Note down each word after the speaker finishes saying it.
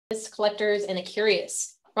collectors, and the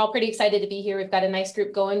curious. We're all pretty excited to be here. We've got a nice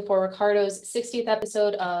group going for Ricardo's 60th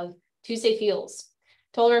episode of Tuesday Feels.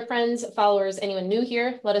 To all of our friends, followers, anyone new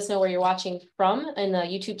here, let us know where you're watching from in the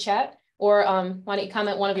YouTube chat, or why don't you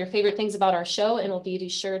comment one of your favorite things about our show, and we'll be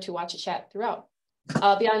sure to watch a chat throughout.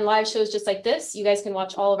 Beyond live shows just like this, you guys can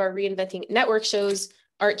watch all of our Reinventing Network shows,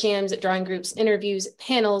 art jams, drawing groups, interviews,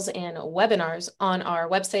 panels, and webinars on our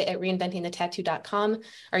website at reinventingthetattoo.com,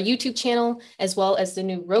 our YouTube channel, as well as the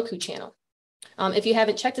new Roku channel. If you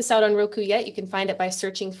haven't checked us out on Roku yet, you can find it by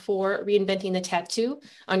searching for Reinventing the Tattoo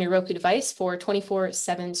on your Roku device for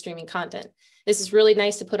 24/7 streaming content. This is really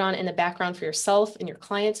nice to put on in the background for yourself and your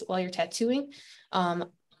clients while you're tattooing.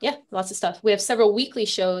 Yeah, lots of stuff. We have several weekly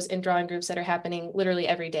shows and drawing groups that are happening literally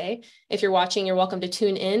every day. If you're watching, you're welcome to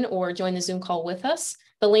tune in or join the Zoom call with us.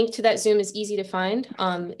 The link to that Zoom is easy to find.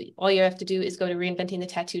 All you have to do is go to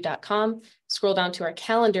reinventingthetattoo.com, scroll down to our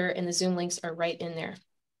calendar, and the Zoom links are right in there.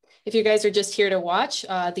 If you guys are just here to watch, the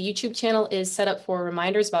YouTube channel is set up for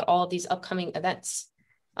reminders about all of these upcoming events.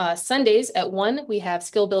 Sundays at 1, we have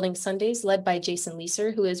Skill Building Sundays led by Jason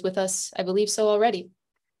Leeser, who is with us, I believe so already.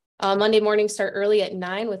 Monday mornings start early at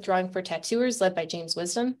 9 with Drawing for Tattooers led by James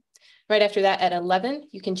Wisdom. Right after that at 11,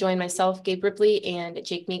 you can join myself, Gabe Ripley, and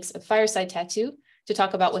Jake Meeks of Fireside Tattoo to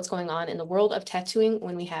talk about what's going on in the world of tattooing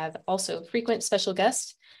when we have also frequent special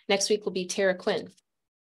guests. Next week will be Tara Quinn.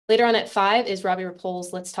 Later on at 5 is Robbie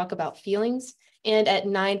Rapol's Let's Talk About Feelings. And at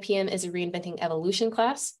 9 p.m. is a Reinventing Evolution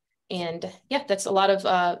class. And yeah, that's a lot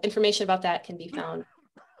of information about that can be found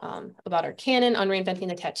about our canon on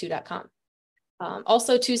reinventingthetattoo.com.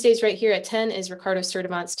 Also Tuesdays right here at 10 is Ricardo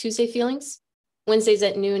Sturdivant's Tuesday Feelings. Wednesdays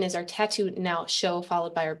at noon is our Tattoo Now show,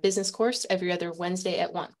 followed by our business course every other Wednesday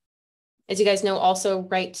at 1. As you guys know, also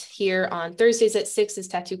right here on Thursdays at 6 is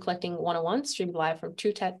Tattoo Collecting 101, streamed live from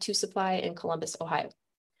True Tattoo Supply in Columbus, Ohio.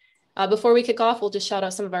 Before we kick off, we'll just shout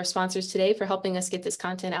out some of our sponsors today for helping us get this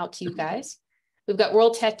content out to you guys. We've got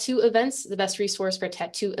World Tattoo Events, the best resource for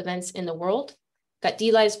tattoo events in the world. Got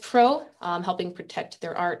D-Lies Pro, helping protect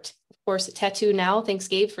their art. Of course, Tattoo Now, thanks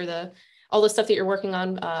Gabe for all the stuff that you're working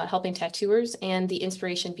on helping tattooers, and the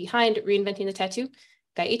inspiration behind Reinventing the Tattoo,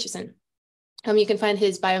 Guy Aitchison. You can find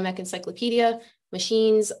his Biomech Encyclopedia,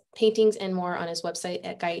 machines, paintings, and more on his website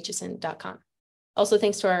at guyaitchison.com. Also,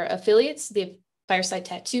 thanks to our affiliates, the Fireside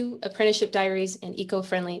Tattoo, Apprenticeship Diaries, and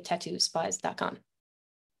eco-friendly tattoo supplies.com.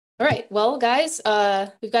 All right, well, guys,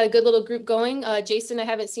 we've got a good little group going. Jason, I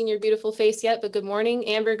haven't seen your beautiful face yet, but good morning.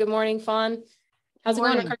 Amber, good morning. Fawn, how's it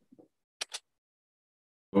going?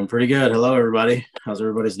 Going pretty good. Hello, everybody. How's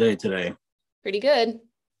everybody's day today? Pretty good.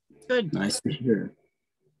 Good. Nice to hear.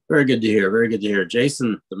 Very good to hear. Very good to hear.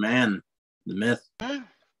 Jason, the man, the myth,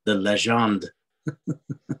 the legend.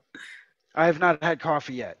 I have not had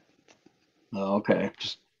coffee yet. Oh, okay.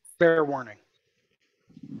 Just fair warning.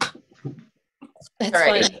 That's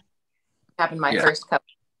funny. Having my first cup.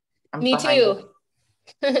 Me too.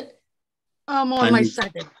 I'm on my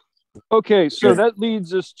second. Okay, so that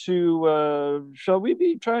leads us to, shall we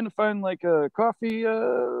be trying to find like a coffee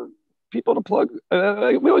people to plug?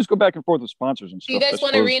 We always go back and forth with sponsors and stuff. Do you guys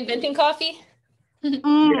want a Reinventing coffee?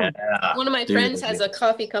 Yeah. One of my friends has a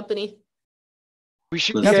coffee company. We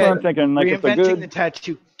should That's what I'm thinking. Like Reinventing the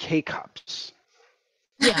Tattoo K-Cups.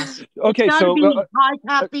 Yes. Okay, it's so be high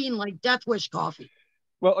caffeine like Death Wish coffee.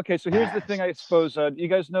 Well, okay, so here's the thing. I suppose you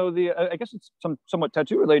guys know I guess it's somewhat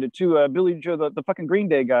tattoo related too. Billy Joe, the fucking Green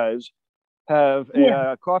Day guys, have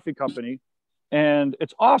a coffee company, and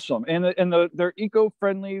it's awesome. And they're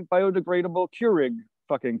eco-friendly, biodegradable Keurig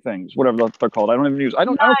fucking things, whatever they're called. I don't even use. I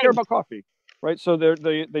don't care about coffee, right? So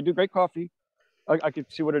they do great coffee. I could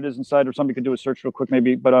see what it is inside, or somebody could do a search real quick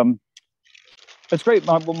maybe, but it's great.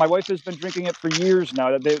 My wife has been drinking it for years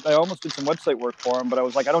now. I almost did some website work for them, but I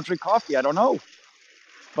was like, I don't drink coffee. I don't know.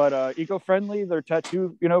 But eco-friendly, they're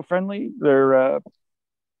tattoo, friendly. They're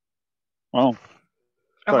and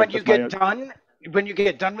when you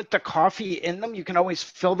get done with the coffee in them, you can always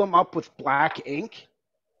fill them up with black ink,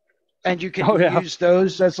 and you can use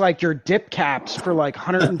those as like your dip caps for like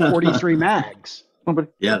 143 mags.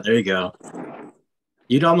 Yeah, there you go.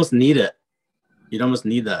 You'd almost need it. You'd almost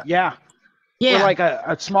need that. Yeah. Or like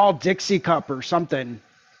a small Dixie cup or something.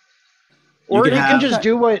 Or you can just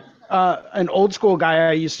do what an old school guy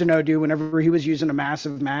I used to know do whenever he was using a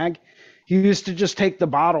massive mag. He used to just take the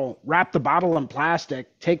bottle, wrap the bottle in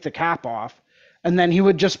plastic, take the cap off, and then he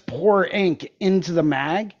would just pour ink into the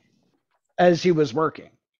mag as he was working.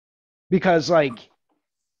 Because like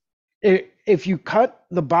if you cut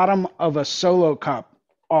the bottom of a solo cup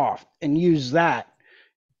off and use that,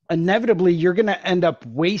 inevitably you're going to end up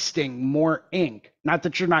wasting more ink. Not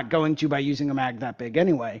that you're not going to by using a mag that big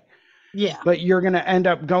anyway, Yeah. But you're going to end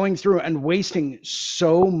up going through and wasting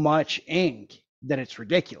so much ink that it's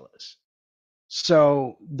ridiculous.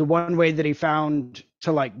 So the one way that he found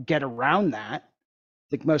to like get around that,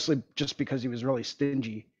 like mostly just because he was really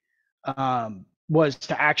stingy, was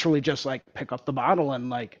to actually just like pick up the bottle and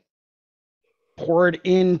like pour it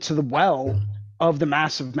into the well of the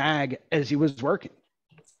massive mag as he was working.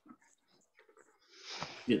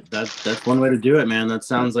 Yeah, that's one way to do it, man. That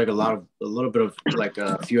sounds like a little bit of like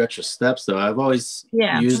a few extra steps, though. I've always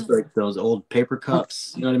used like those old paper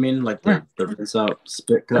cups. You know what I mean? Like the rinse out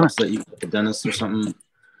spit cups that you get at the dentist or something.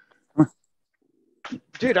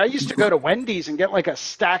 Dude, I used to go to Wendy's and get like a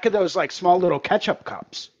stack of those like small little ketchup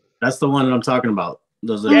cups. That's the one that I'm talking about.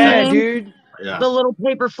 Those yeah, dude. Yeah. The little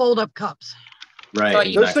paper fold-up cups. Right. So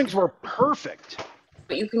exactly. Those things were perfect.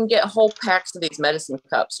 But you can get whole packs of these medicine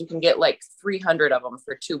cups. You can get like 300 of them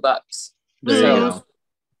for $2. There you go.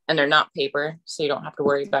 And they're not paper, so you don't have to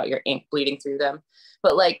worry about your ink bleeding through them.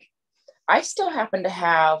 But like, I still happen to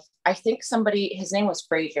have, I think somebody, his name was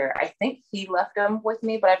Frazier. I think he left them with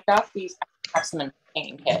me, but I've got these, I have some in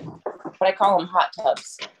painting kit, but I call them hot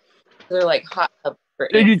tubs. They're like hot tubs for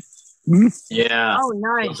ink. Yeah. Oh,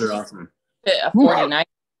 nice. Those are awesome. Fit a 49.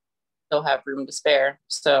 Still have room to spare.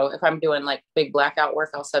 So if I'm doing like big blackout work,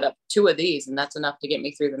 I'll set up 2 of these, and that's enough to get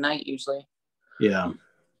me through the night usually. Yeah.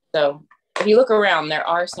 So if you look around, there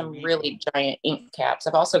are some really giant ink caps.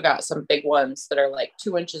 I've also got some big ones that are like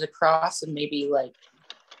 2 inches across and maybe like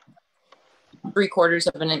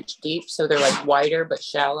 3/4 of an inch deep. So they're like wider but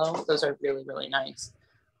shallow. Those are really, really nice.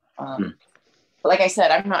 But like I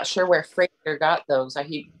said, I'm not sure where Fraser got those.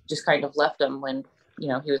 He just kind of left them when, you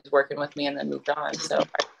know, he was working with me and then moved on. So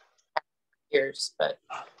years, but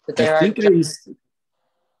there are.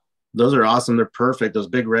 Those are awesome. They're perfect. Those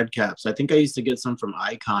big red caps. I think I used to get some from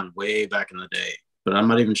Icon way back in the day, but I'm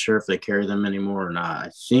not even sure if they carry them anymore or not.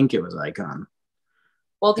 I think it was Icon.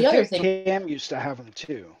 Well, the other thing, Cam used to have them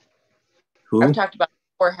too. Who? I've talked about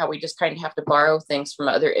before how we just kind of have to borrow things from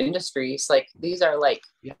other industries. Like these are like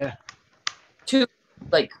 2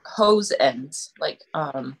 like hose ends, like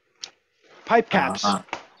pipe caps.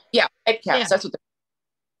 Yeah, pipe caps. Yeah. That's what they're.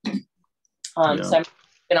 So I'm getting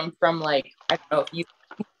them from like, I don't know if you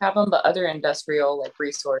have them, but other industrial like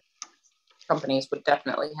resource companies would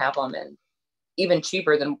definitely have them, and even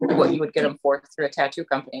cheaper than what you would get them for through a tattoo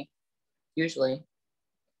company usually.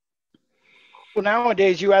 Well,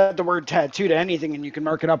 nowadays you add the word tattoo to anything and you can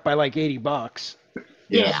mark it up by like $80.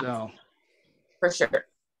 Yeah. So for sure.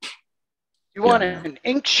 You want an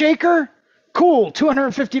ink shaker? Cool,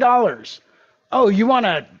 $250. Oh, you want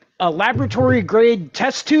a laboratory grade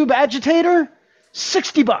test tube agitator?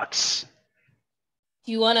 $60.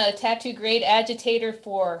 You want a tattoo grade agitator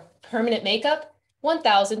for permanent makeup?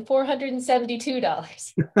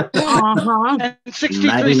 $1,472. And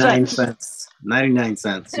 63 cents. 99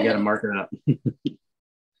 cents. You got to mark it up.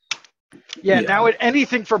 Now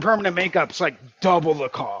anything for permanent makeup's like double the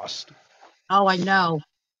cost. Oh, I know.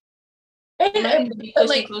 And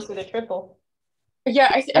like closer to triple.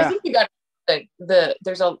 Yeah, I think you got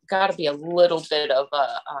there's got to be a little bit of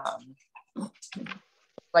a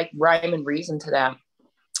like rhyme and reason to that,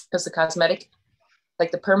 because the cosmetic,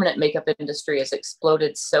 like the permanent makeup industry, has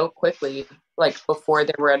exploded so quickly. Like before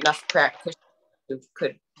there were enough practitioners who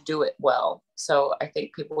could do it well. So I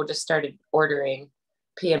think people just started ordering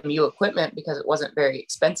PMU equipment because it wasn't very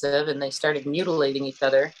expensive, and they started mutilating each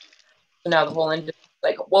other. So now the whole industry is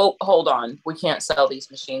like, whoa, hold on, we can't sell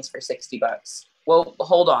these machines for $60. Well,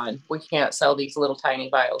 hold on, we can't sell these little tiny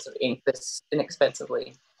vials of ink this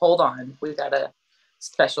inexpensively. Hold on, we gotta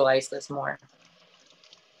specialize this more.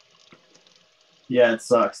 Yeah, it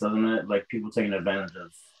sucks, doesn't it? Like people taking advantage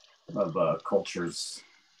of cultures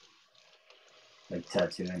like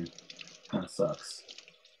tattooing. Kind of sucks.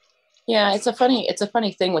 Yeah, it's a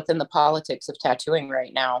funny thing within the politics of tattooing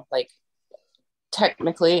right now. Like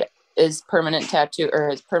technically, is permanent tattoo or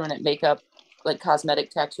is permanent makeup like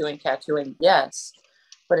cosmetic tattooing? Yes,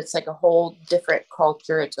 but it's like a whole different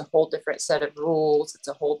culture. It's a whole different set of rules. It's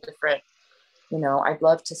a whole different, you know, I'd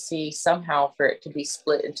love to see somehow for it to be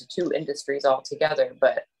split into 2 industries altogether,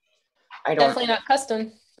 but I don't. Definitely not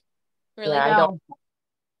custom. Really, yeah, I don't.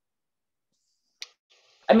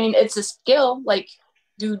 I mean, it's a skill. Like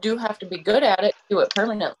you do have to be good at it, do it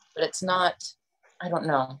permanently, but it's not. I don't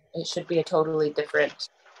know. It should be a totally different.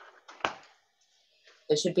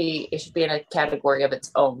 It should be in a category of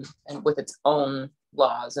its own, and with its own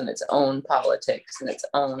laws and its own politics and its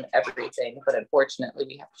own everything. But unfortunately,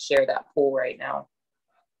 we have to share that pool right now.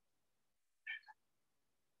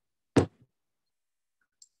 I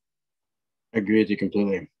agree with you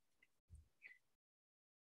completely.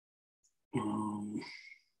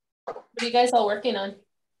 What are you guys all working on?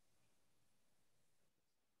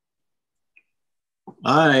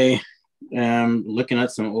 I am looking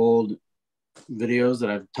at some old videos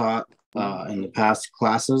that I've taught in the past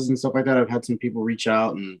classes and stuff like that. I've had some people reach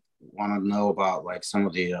out and want to know about like some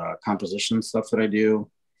of the composition stuff that I do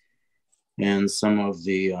and some of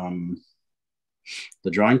the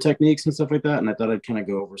drawing techniques and stuff like that. And I thought I'd kind of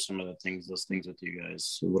go over some of those things with you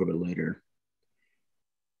guys a little bit later.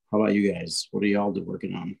 How about you guys? What are y'all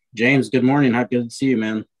working on? James, good morning. How good to see you,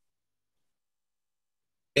 man.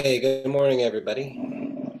 Hey, good morning, everybody.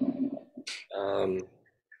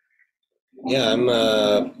 Yeah,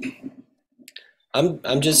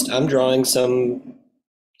 I'm drawing some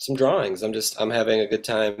drawings. I'm having a good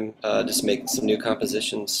time just making some new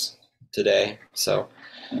compositions today. So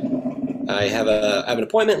I have an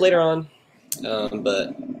appointment later on,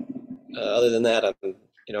 but other than that, I'm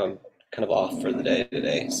kind of off for the day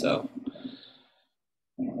today. So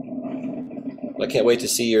I can't wait to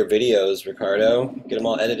see your videos, Ricardo. Get them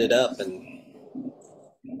all edited up and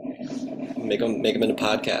make them into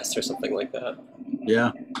podcasts or something like that.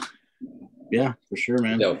 Yeah, for sure,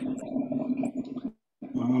 man.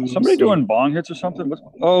 Somebody doing bong hits or something? What's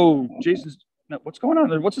going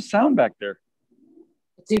on? What's the sound back there?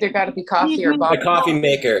 It's either got to be coffee or bong. My coffee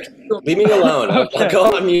maker. Leave me alone. Okay. I'll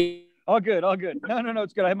go on mute. All good. No,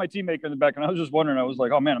 it's good. I had my tea maker in the back, and I was just wondering. I was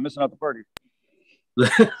like, oh man, I'm missing out the party.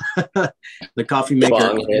 The coffee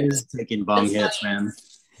maker is taking bong hits, man.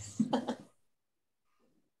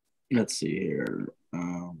 Let's see here.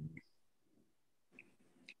 All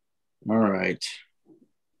right.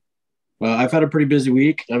 Well, I've had a pretty busy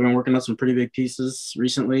week. I've been working on some pretty big pieces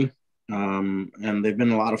recently, and they've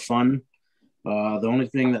been a lot of fun. The only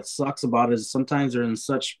thing that sucks about it is sometimes they're in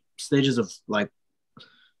such stages of like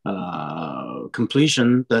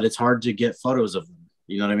completion that it's hard to get photos of them.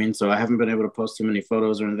 You know what I mean? So I haven't been able to post too many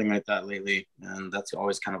photos or anything like that lately, and that's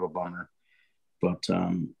always kind of a bummer. But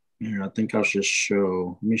here, I think I'll just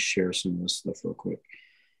show. Let me share some of this stuff real quick.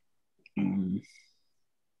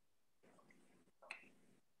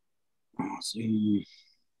 See,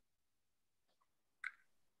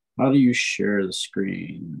 how do you share the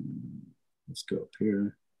screen? Let's go up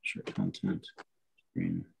here. Share content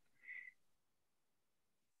screen.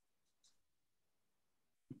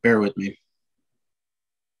 Bear with me.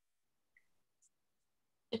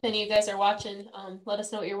 If any of you guys are watching, let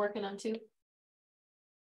us know what you're working on too.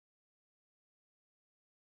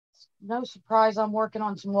 No surprise, I'm working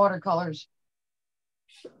on some watercolors.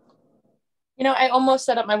 I almost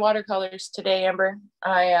set up my watercolors today, Amber.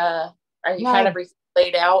 I kind of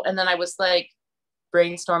laid out, and then I was like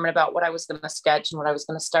brainstorming about what I was going to sketch and what I was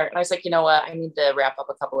going to start. And I was like, you know what? I need to wrap up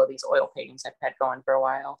a couple of these oil paintings I've had going for a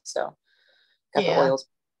while. So got the oils.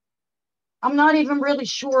 I'm not even really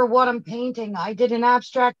sure what I'm painting. I did an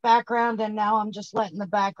abstract background, and now I'm just letting the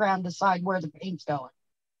background decide where the paint's going.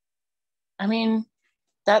 I mean,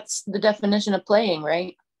 that's the definition of playing,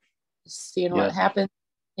 right? Seeing what happens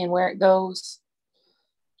and where it goes.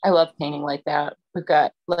 I love painting like that. We've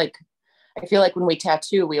got I feel like when we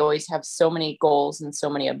tattoo, we always have so many goals and so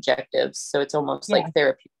many objectives. So it's almost like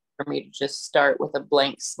therapy for me to just start with a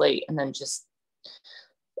blank slate and then just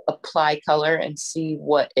apply color and see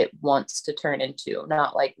what it wants to turn into.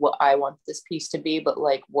 Not like what I want this piece to be, but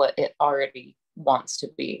like what it already wants to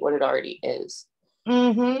be, what it already is.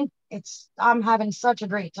 Mm-hmm. I'm having such a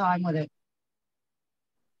great time with it.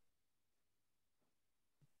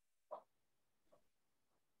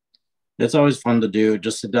 It's always fun to do,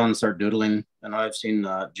 just sit down and start doodling. And I've seen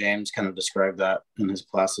James kind of describe that in his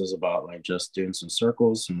classes about like just doing some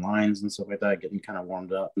circles, some lines and stuff like that, getting kind of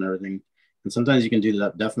warmed up and everything. And sometimes you can do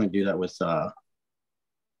that, definitely do that with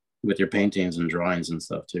your paintings and drawings and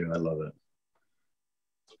stuff too. I love it.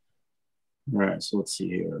 All right, so let's see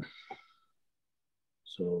here.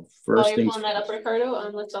 So first while you're pulling that up, Ricardo,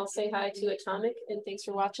 let's all say hi to Atomic and thanks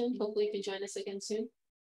for watching. Hopefully you can join us again soon.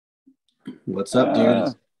 What's up, dude?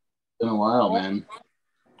 It's been a while, man.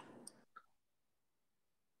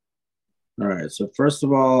 All right, so first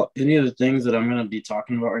of all, any of the things that I'm going to be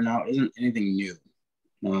talking about right now isn't anything new.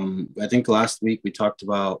 I think last week we talked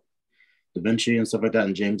about Da Vinci and stuff like that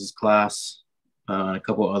in James's class, a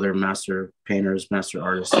couple other master painters, master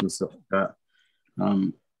artists and stuff like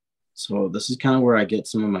that. So this is kind of where I get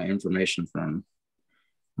some of my information from.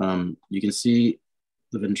 You can see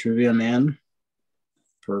the Vitruvian Man,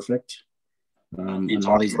 perfect. And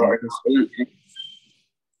all these artists.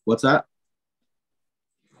 What's that?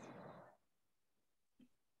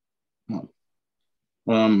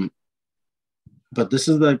 Oh. But this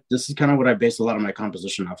is kind of what I base a lot of my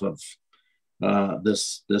composition off of.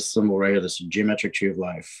 This symbol right here, this geometric tree of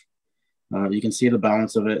life. You can see the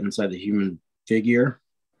balance of it inside the human figure.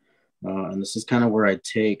 And this is kind of where I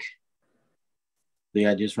take the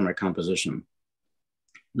ideas for my composition.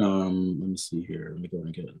 Let me see here. Let me go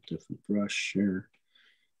and get a different brush here.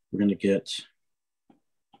 We're going to get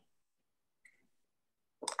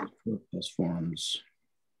forms.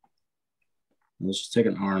 Let's just take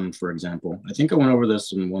an arm, for example. I think I went over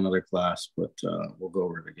this in one other class, but we'll go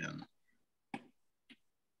over it again.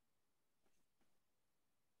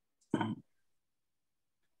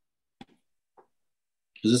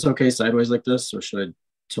 Is this okay sideways like this, or should I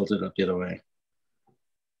tilt it up the other way?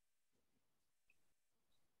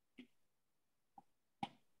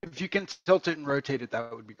 If you can tilt it and rotate it,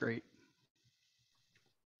 that would be great.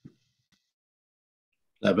 Is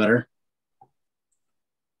that better?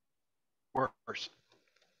 Worse.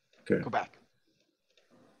 Okay. Go back.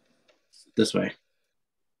 This way.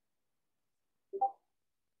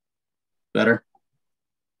 Better?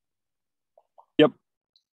 Yep.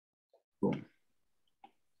 Cool.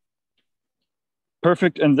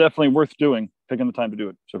 Perfect, and definitely worth doing, taking the time to do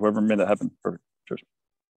it. So whoever made that happen, perfect. Cheers.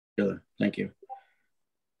 Good. Thank you.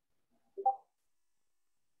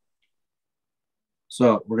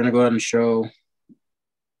 So we're going to go ahead and show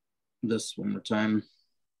this one more time.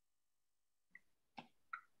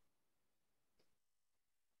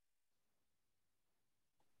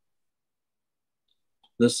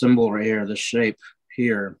 This symbol right here, this shape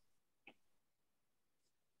here,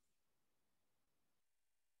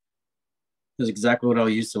 is exactly what I'll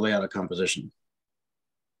use to lay out a composition.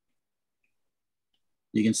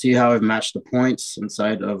 You can see how I've matched the points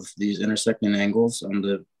inside of these intersecting angles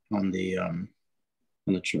on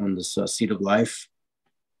this seat of life.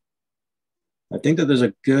 I think that there's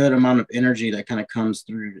a good amount of energy that kind of comes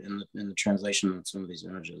through in the translation of some of these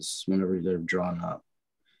images whenever they're drawn up.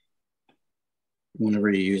 Whenever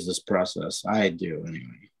you use this process, I do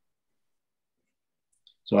anyway.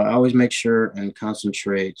 So I always make sure and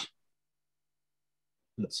concentrate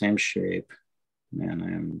that same shape. Man, I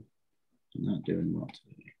am not doing well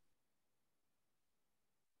today.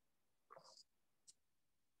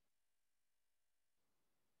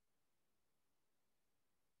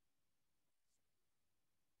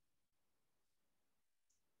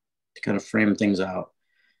 To kind of frame things out.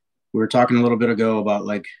 We were talking a little bit ago about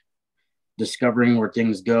like discovering where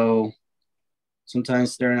things go.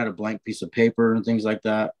 Sometimes staring at a blank piece of paper and things like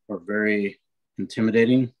that are very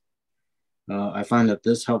intimidating. I find that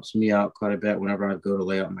this helps me out quite a bit whenever I go to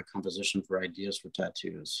lay out my composition for ideas for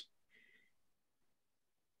tattoos.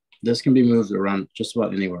 This can be moved around just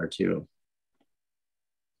about anywhere too.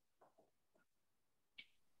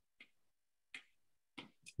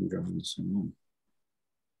 I'm drawing this one.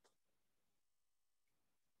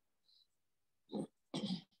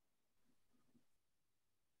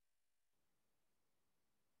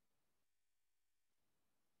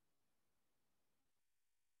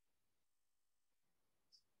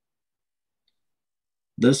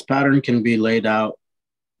 This pattern can be laid out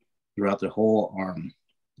throughout the whole arm.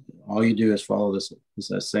 All you do is follow this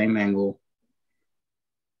same angle,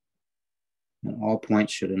 and all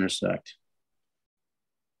points should intersect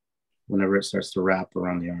whenever it starts to wrap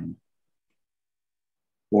around the arm,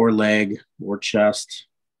 or leg, or chest,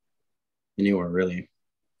 anywhere really.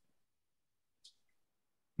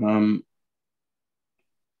 I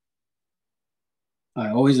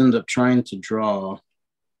always end up trying to draw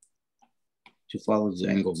to follow these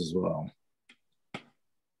angles as well.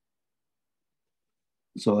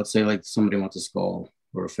 So let's say like somebody wants a skull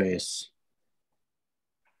or a face.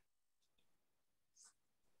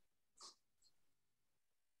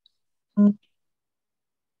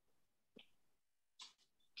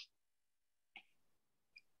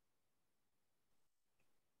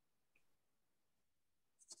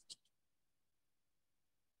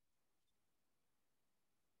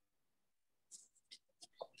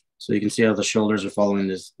 So you can see how the shoulders are following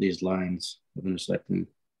these lines of intersecting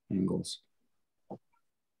angles.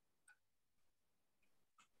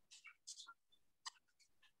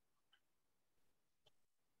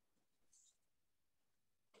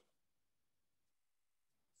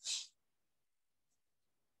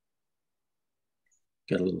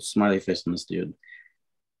 Got a little smiley face on this dude.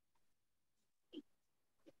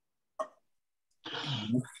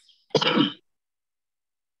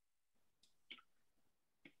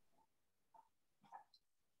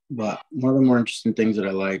 But one of the more interesting things that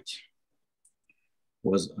I liked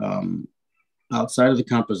was outside of the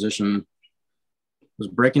composition was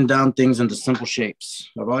breaking down things into simple shapes.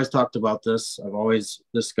 I've always talked about this. I've always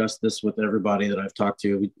discussed this with everybody that I've talked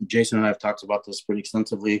to. Jason and I have talked about this pretty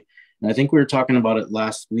extensively. And I think we were talking about it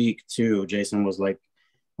last week too. Jason was like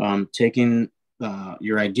taking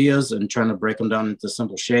your ideas and trying to break them down into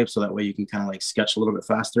simple shapes, so that way you can kind of like sketch a little bit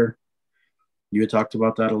faster. You had talked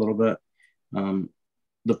about that a little bit.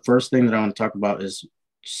 The first thing that I want to talk about is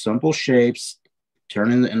simple shapes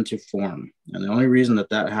turning into form. And the only reason that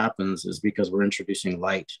that happens is because we're introducing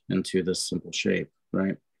light into this simple shape,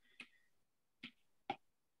 right?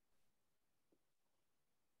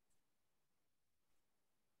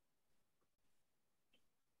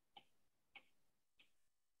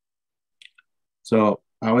 So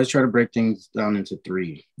I always try to break things down into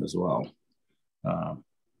three as well.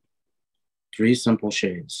 3 simple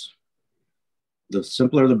shades. The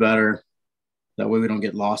simpler, the better. That way we don't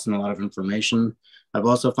get lost in a lot of information. I've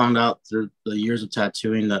also found out through the years of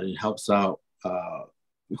tattooing that it helps out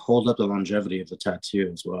hold up the longevity of the tattoo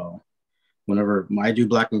as well. Whenever I do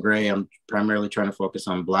black and gray, I'm primarily trying to focus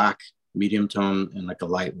on black, medium tone, and like a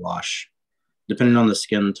light wash, depending on the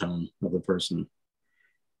skin tone of the person.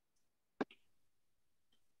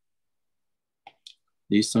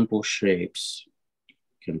 These simple shapes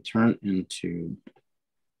can turn into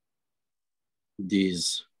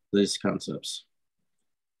these concepts.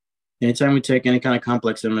 Anytime we take any kind of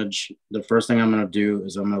complex image, the first thing I'm going to do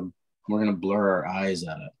is we're going to blur our eyes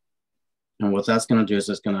at it. And what that's going to do is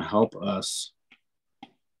it's going to help us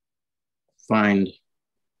find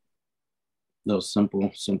those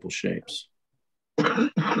simple shapes.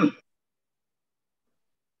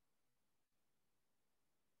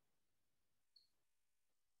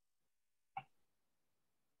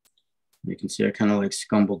 You can see I kind of like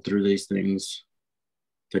scumbled through these things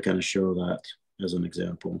to kind of show that as an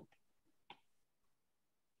example.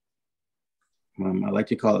 I like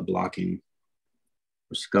to call it blocking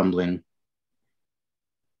or scumbling.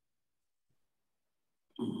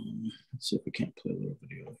 Let's see if we can't play a little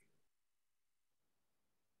video.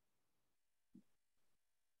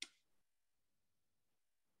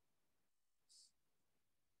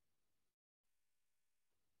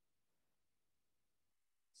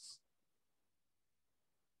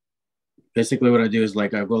 Basically what I do is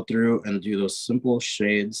like I go through and do those simple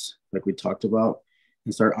shades like we talked about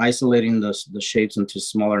and start isolating the shapes into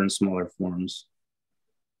smaller and smaller forms.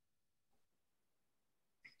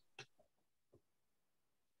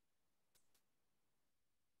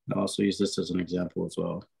 I'll also use this as an example as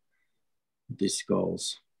well. These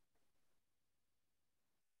skulls.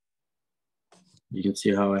 You can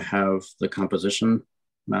see how I have the composition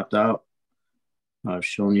mapped out. I've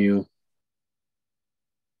shown you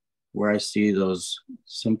where I see those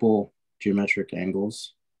simple geometric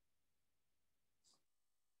angles.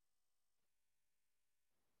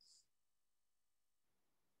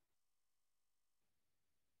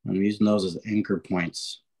 I'm using those as anchor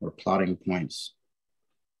points or plotting points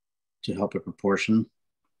to help a proportion.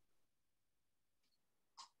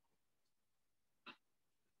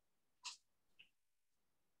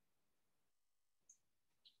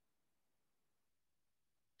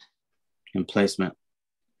 And placement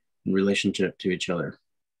in relationship to each other.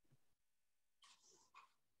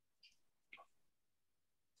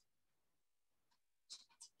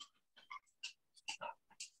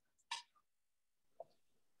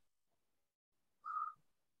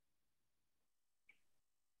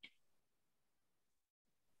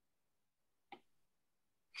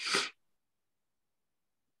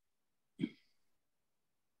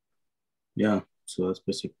 Yeah, so that's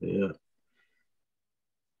basically it.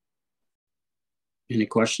 Any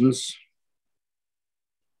questions?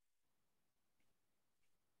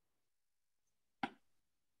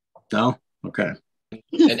 No? Okay.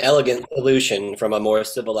 An elegant solution from a more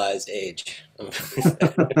civilized age.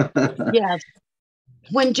 Yes.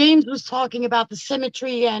 When James was talking about the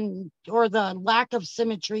symmetry or the lack of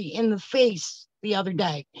symmetry in the face the other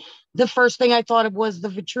day, the first thing I thought of was the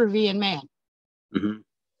Vitruvian Man. Mm-hmm.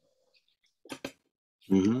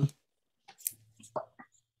 Mm-hmm.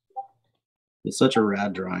 It's such a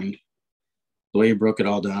rad drawing. The way you broke it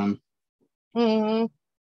all down. Mm-hmm.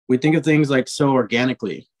 We think of things like so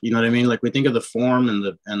organically, you know what I mean? Like we think of the form and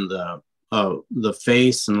the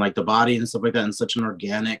face and like the body and stuff like that in such an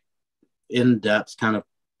organic, in-depth kind of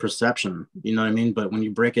perception, you know what I mean? But when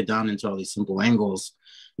you break it down into all these simple angles,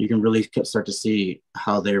 you can really start to see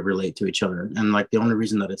how they relate to each other. And like the only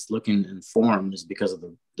reason that it's looking in form is because of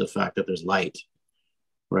the fact that there's light,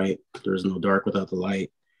 right? There's no dark without the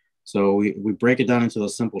light. So we break it down into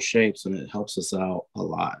those simple shapes and it helps us out a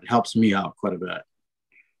lot. It helps me out quite a bit.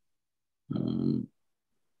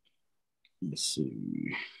 Let's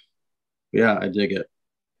see. Yeah, I dig it.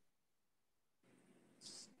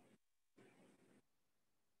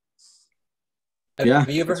 Have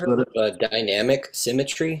you ever heard of dynamic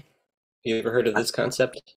symmetry? You ever heard of this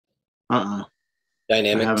concept? Uh-uh.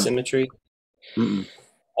 Dynamic symmetry?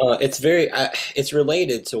 It's very, it's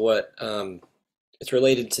related to what, it's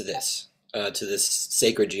related to this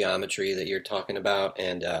sacred geometry that you're talking about,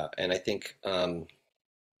 and I think, and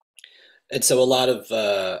so a lot of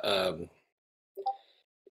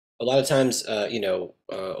times,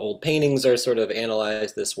 old paintings are sort of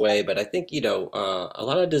analyzed this way, but I think, a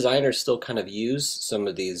lot of designers still kind of use some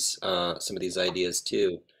of these ideas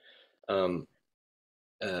too. Um,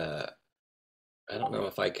 uh, I don't know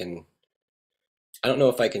if I don't know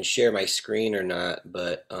if I can share my screen or not,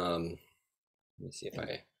 but let me see if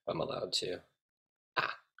I'm allowed to.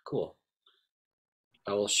 Ah, cool.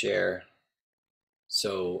 I will share.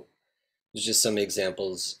 So there's just some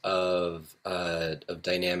examples of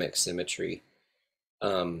dynamic symmetry.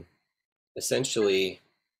 Essentially,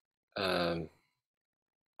 um,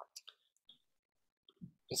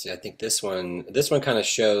 let's see. I think this one kind of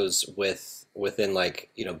shows within, like,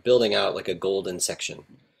 building out like a golden section,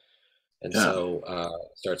 and so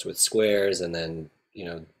starts with squares, and then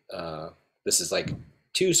this is like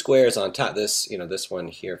two squares on top. This one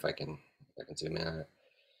here, if I can zoom in.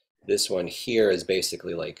 This one here is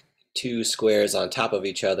basically like two squares on top of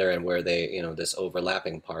each other, and where they, this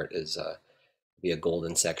overlapping part is be a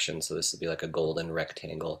golden section. So this would be like a golden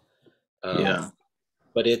rectangle.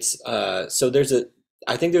 But it's so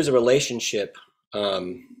I think there's a relationship.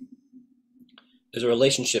 There's a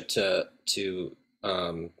relationship to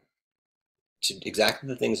exactly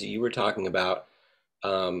the things that you were talking about.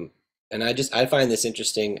 And I find this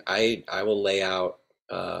interesting. I'll lay out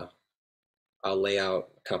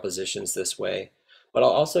compositions this way, but I'll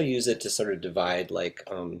also use it to sort of divide, like,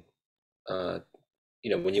 when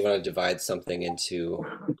you want to divide something into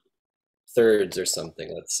thirds or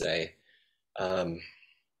something, let's say,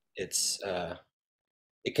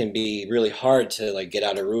 it can be really hard to, like, get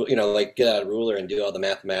out a rule, get out a ruler and do all the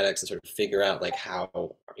mathematics and sort of figure out, like, how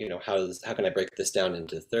can I break this down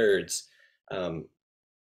into thirds?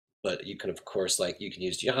 But you can, of course, like, you can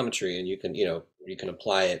use geometry, and you can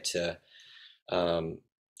apply it to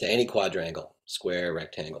any quadrangle, square,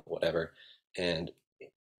 rectangle, whatever, and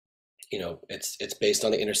it's based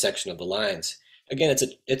on the intersection of the lines. Again, it's a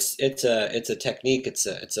technique, it's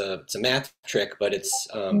a math trick, but it's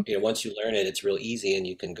once you learn it, it's real easy, and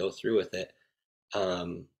you can go through with it.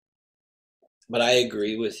 But I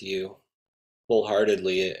agree with you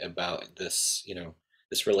wholeheartedly about this,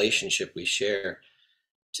 this relationship we share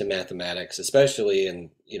to mathematics, especially in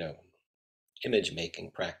image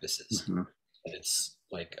making practices. And it's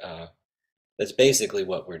like that's basically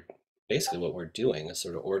what we're doing, is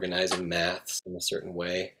sort of organizing maths in a certain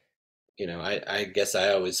way. I guess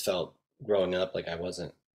I always felt growing up like I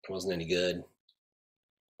wasn't any good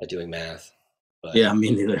at doing math. But yeah,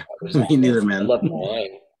 me neither. Me neither, man. I love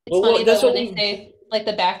drawing. It's funny though when they say, like,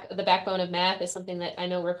 the backbone of math is something that I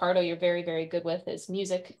know, Ricardo, you're very, very good with, is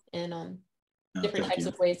music, and different types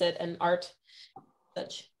of ways that an art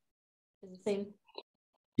such is the same.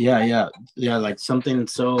 Yeah. Like something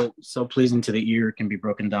so pleasing to the ear can be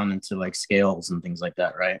broken down into, like, scales and things like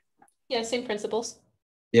that, right? Yeah, same principles.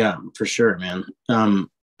 Yeah, for sure, man. And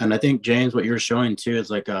I think, James, what you're showing too is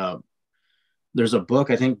like there's a book,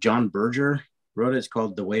 I think John Berger wrote it. It's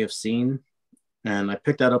called The Way of Seeing. And I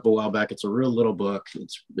picked that up a while back. It's a real little book.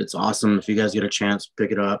 It's awesome. If you guys get a chance,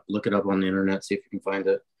 pick it up, look it up on the internet, see if you can find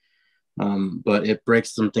it. But it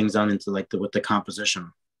breaks some things down into, like, with the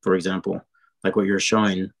composition, for example, like what you're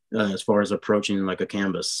showing, as far as approaching like a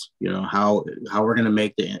canvas, how we're going to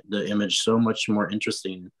make the image so much more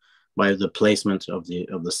interesting by the placement of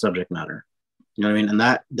the subject matter. You know what I mean? And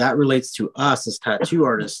that relates to us as tattoo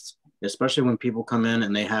artists, especially when people come in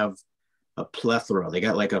and they have a plethora. They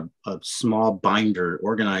got like a small binder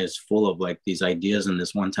organized full of, like, these ideas in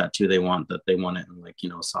this one tattoo they want it in, like,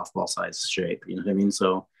 softball size shape. You know what I mean?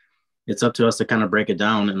 So it's up to us to kind of break it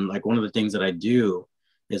down. And, like, one of the things that I do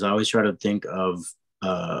is I always try to think of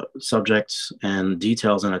subjects and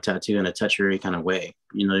details in a tattoo in a tertiary kind of way.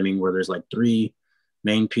 You know what I mean? Where there's like three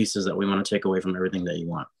main pieces that we want to take away from everything that you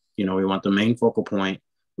want. We want the main focal point,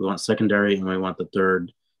 we want secondary, and we want the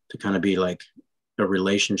third to kind of be like a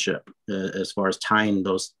relationship as far as tying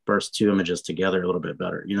those first two images together a little bit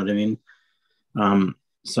better. You know what I mean?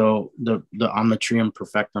 So the omnitrium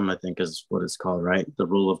perfectum, I think, is what it's called, right? The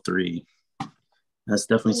rule of three. That's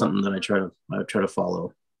definitely something that I try to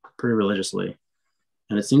follow pretty religiously,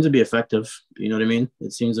 and it seems to be effective. You know what I mean?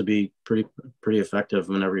 It seems to be pretty effective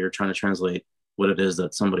whenever you're trying to translate what it is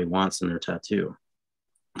that somebody wants in their tattoo,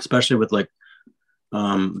 especially with, like,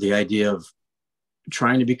 the idea of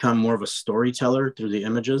trying to become more of a storyteller through the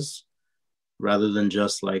images rather than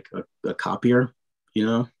just like a copier,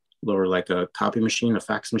 or like a copy machine, a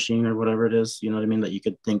fax machine, or whatever it is, you know what I mean, that you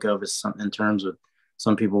could think of as some, in terms of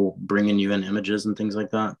some people bringing you in images and things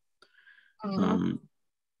like that.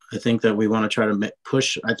 I think that we want to try to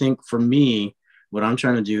push. I think for me, what I'm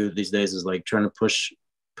trying to do these days is like trying to push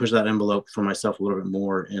that envelope for myself a little bit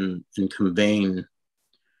more in conveying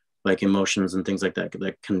like emotions and things like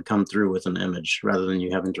that can come through with an image rather than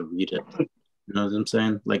you having to read it. You know what I'm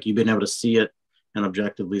saying? Like you've been able to see it and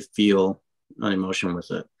objectively feel an emotion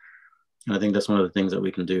with it. And I think that's one of the things that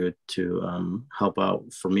we can do to help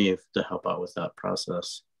out, for me, to help out with that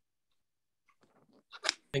process. I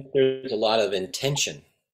think there's a lot of intention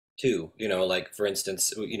too, like for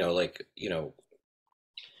instance, if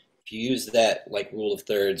you use that like rule of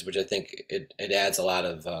thirds, which I think it adds a lot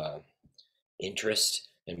of interest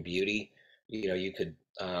and beauty, you could,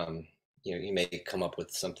 you may come up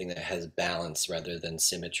with something that has balance rather than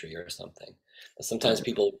symmetry or something. But sometimes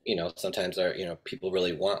people, people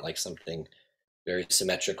really want like something very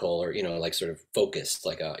symmetrical or, like sort of focused,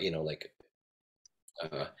 like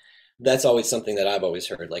that's always something that I've always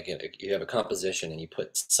heard. Like you have a composition and you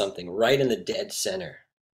put something right in the dead center,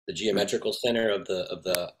 the geometrical center of of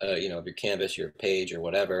your canvas, your page, or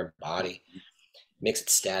whatever body, makes it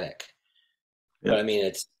static. But I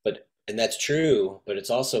mean, and that's true, but it's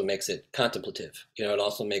also makes it contemplative. It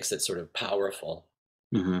also makes it sort of powerful.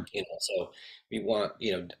 So we want,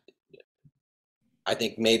 I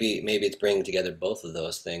think maybe it's bringing together both of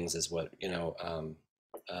those things is what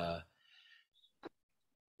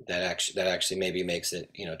that actually maybe makes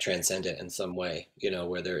it transcendent in some way,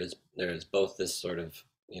 where there is both this sort of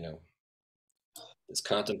this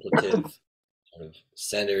contemplative sort of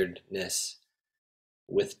centeredness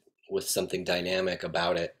with something dynamic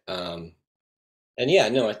about it, and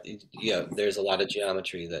there's a lot of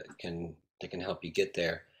geometry that can help you get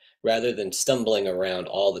there rather than stumbling around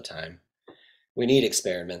all the time. We need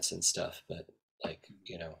experiments and stuff, but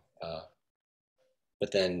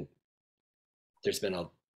but then there's been a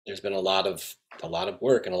lot of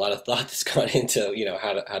work and a lot of thought that's gone into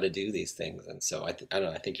how to do these things, and so I don't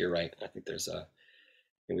know, I think you're right. I think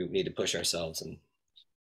we need to push ourselves and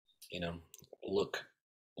look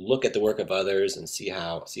at the work of others and see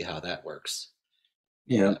how that works.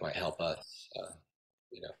 That might help us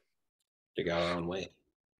figure out our own way.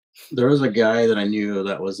 There was a guy that I knew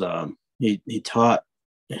that was he taught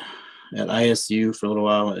at ISU for a little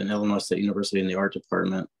while in Illinois State University in the art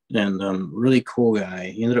department, and really cool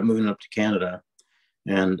guy. He ended up moving up to Canada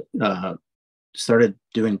and started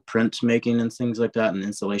doing print making and things like that and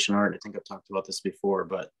installation art. I think I've talked about this before,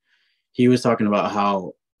 but he was talking about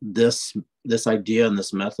how this idea and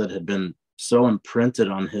this method had been so imprinted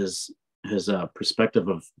on his perspective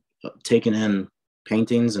of taking in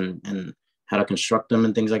paintings and how to construct them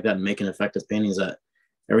and things like that and making effective paintings, that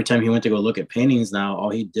every time he went to go look at paintings now, all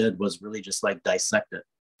he did was really just like dissect it.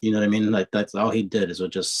 You know what I mean? Like that's all he did, is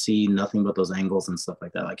would just see nothing but those angles and stuff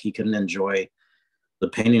like that. Like he couldn't enjoy the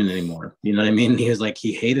painting anymore. You know what I mean? He was like,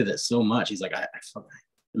 he hated it so much. He's like,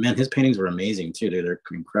 man, his paintings were amazing too, dude. They're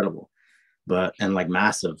incredible, and like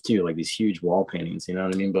massive too, like these huge wall paintings, you know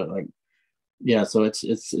what I mean? But like, yeah, so it's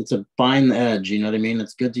a fine edge, you know what I mean?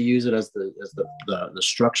 It's good to use it as the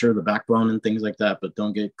structure, the backbone and things like that, but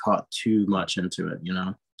don't get caught too much into it,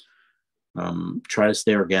 try to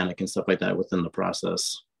stay organic and stuff like that within the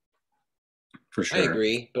process. For sure. I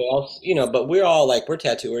agree, but also, but we're all like, we're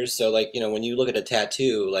tattooers, so like, when you look at a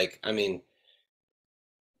tattoo, like, I mean,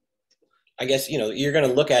 I guess, you're going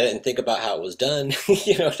to look at it and think about how it was done.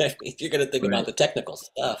 You know what I mean? You're going to think about the technical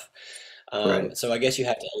stuff. So I guess you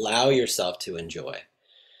have to allow yourself to enjoy.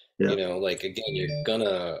 Like again, you're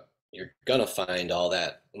gonna find all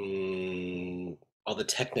that, all the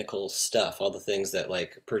technical stuff, all the things that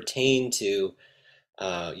like pertain to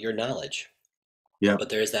your knowledge. Yeah. But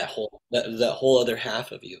there's that whole other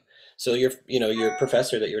half of you. So your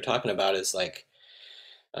professor that you're talking about is like,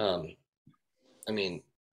 I mean,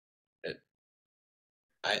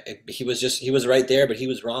 he was right there, but he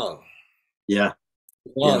was wrong. Yeah.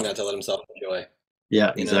 Wrong not to let himself enjoy.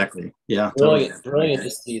 Yeah, exactly. Yeah. Brilliant, totally. brilliant to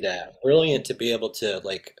see that. Brilliant to be able to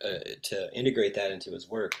like to integrate that into his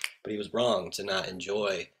work, but he was wrong to not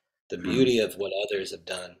enjoy the beauty of what others have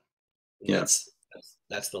done. And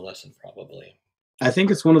that's the lesson, probably. I think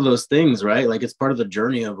it's one of those things, right? Like it's part of the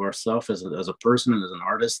journey of ourself as a person and as an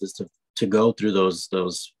artist, is to go through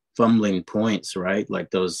those fumbling points, right? Like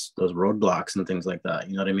those roadblocks and things like that.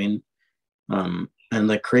 You know what I mean? And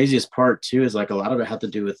the craziest part too is like a lot of it had to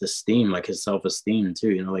do with esteem, like his self-esteem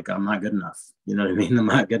too. Like I'm not good enough. You know what I mean? I'm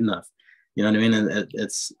not good enough. You know what I mean? And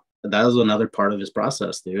that was another part of his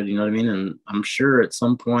process, dude. You know what I mean? And I'm sure at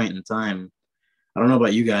some point in time, I don't know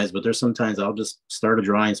about you guys, but there's sometimes I'll just start a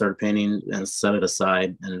drawing, start painting, and set it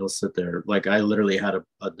aside, and it'll sit there. Like I literally had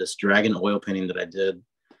this dragon oil painting that I did,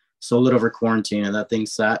 sold it over quarantine, and that thing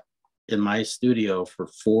sat in my studio for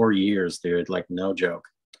 4 years, dude. Like no joke,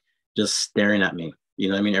 just staring at me. You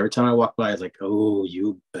know what I mean? Every time I walk by, it's like, oh,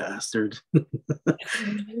 you bastard. You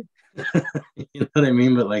know what I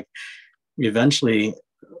mean? But like eventually,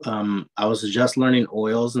 I was just learning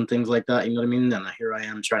oils and things like that. You know what I mean? And here I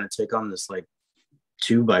am trying to take on this like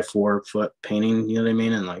 2 by 4 foot painting. You know what I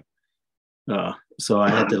mean? And like, so I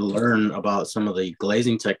had to learn about some of the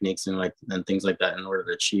glazing techniques and things like that in order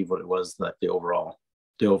to achieve what it was, like the overall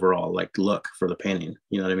like look for the painting.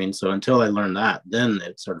 You know what I mean? So until I learned that, then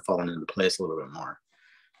it started falling into place a little bit more.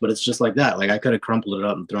 But it's just like that. Like I could have crumpled it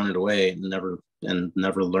up and thrown it away and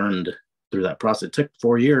never learned through that process. It took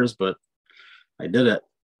 4 years, but I did it.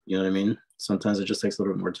 You know what I mean? Sometimes it just takes a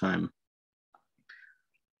little bit more time.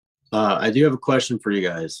 I do have a question for you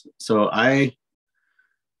guys. So I've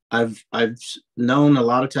known a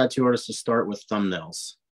lot of tattoo artists to start with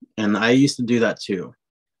thumbnails, and I used to do that too.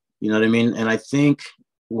 You know what I mean? And I think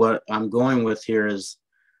what I'm going with here is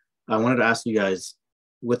I wanted to ask you guys,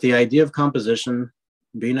 with the idea of composition,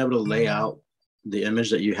 being able to lay out the image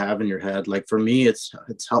that you have in your head. Like for me, it's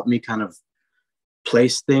helped me kind of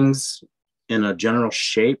place things in a general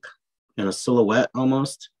shape, in a silhouette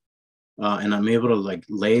almost. And I'm able to like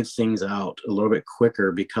lay things out a little bit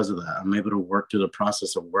quicker because of that. I'm able to work through the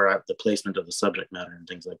process of the placement of the subject matter and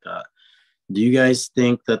things like that. Do you guys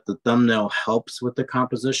think that the thumbnail helps with the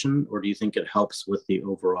composition, or do you think it helps with the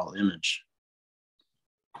overall image?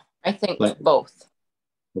 I think both.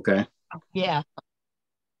 Okay. Yeah.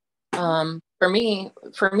 For me,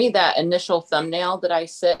 that initial thumbnail that I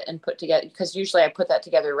sit and put together, because usually I put that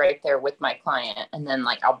together right there with my client, and then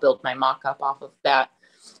like I'll build my mock-up off of that.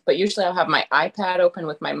 But usually I'll have my iPad open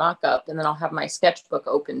with my mock-up, and then I'll have my sketchbook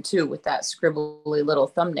open too with that scribbly little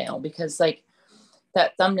thumbnail, because like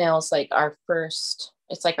that thumbnail is like our first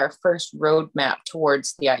roadmap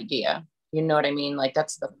towards the idea. You know what I mean? Like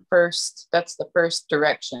that's the first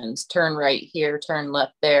directions. Turn right here, turn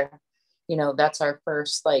left there. You know, that's our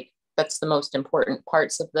first, like, that's the most important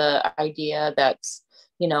parts of the idea. That's,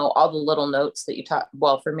 you know, all the little notes that you talk,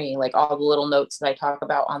 well, for me, like all the little notes that I talk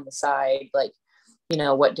about on the side, like, you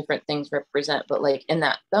know, what different things represent. But like in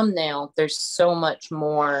that thumbnail, there's so much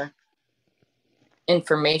more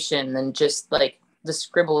information than just like the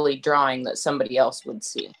scribbly drawing that somebody else would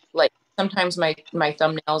see. Like sometimes my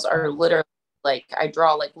thumbnails are literally like, I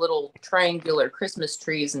draw like little triangular Christmas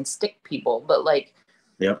trees and stick people, but like,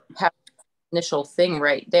 yep. Have initial thing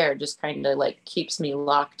right there just kind of like keeps me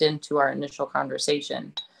locked into our initial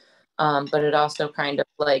conversation. But it also kind of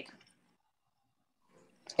like,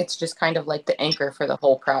 it's just kind of like the anchor for the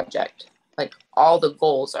whole project. Like all the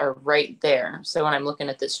goals are right there. So when I'm looking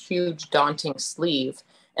at this huge daunting sleeve,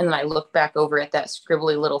 and then I look back over at that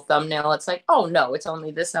scribbly little thumbnail, it's like, oh no, it's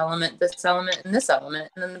only this element, and this element,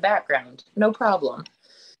 and then the background. No problem.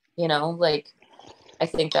 You know, like I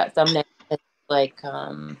think that thumbnail is like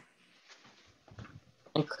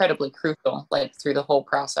incredibly crucial, like through the whole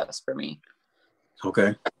process for me.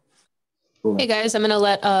 Okay. Cool. Hey guys, I'm gonna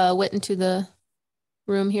let Whit into the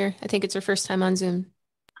room here. I think it's her first time on Zoom.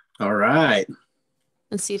 All right.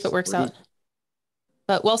 Let's see if it works out.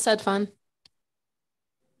 But well said, Fawn.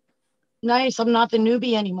 Nice. I'm not the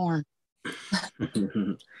newbie anymore.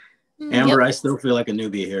 Amber, Yep. I still feel like a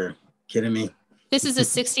newbie here. Kidding me? This is the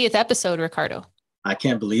 60th episode, Ricardo. I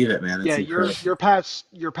can't believe it, man. It's you're past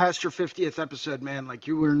your 50th episode, man. Like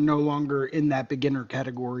you were no longer in that beginner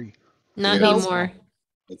category. Not anymore.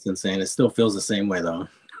 It's insane. It still feels the same way though.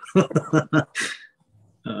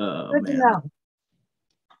 Oh man.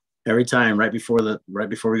 Every time right before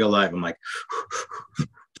we go live, I'm like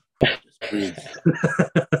just breathe.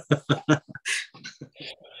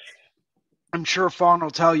 I'm sure Fawn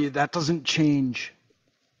will tell you that doesn't change.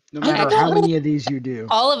 No matter how many of these you do.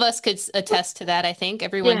 All of us could attest to that, I think.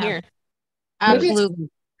 Everyone here. Absolutely.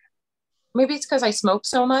 Maybe it's because I smoke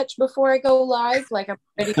so much before I go live. Like I'm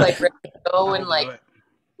ready to go and like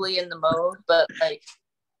fully in the mode. But like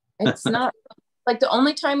it's not like the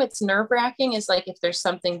only time it's nerve-wracking is like if there's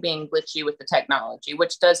something being glitchy with the technology,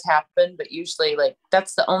 which does happen, but usually like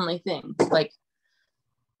that's the only thing. Like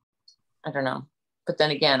I don't know. But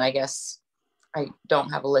then again, I guess I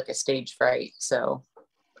don't have a lick of stage fright, so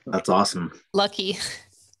that's awesome. Lucky.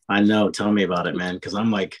 I know. Tell me about it, man. Because I'm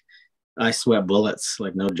like, I sweat bullets,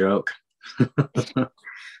 like no joke. I'm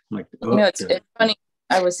like, oh, you know, it's funny.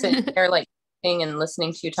 I was sitting there like and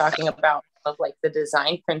listening to you talking about like the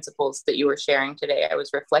design principles that you were sharing today. I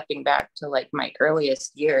was reflecting back to like my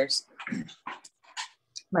earliest years,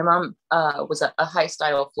 My mom was a high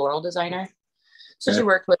style floral designer. So she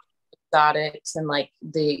worked with exotics and like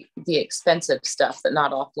the expensive stuff that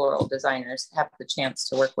not all floral designers have the chance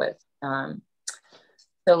to work with.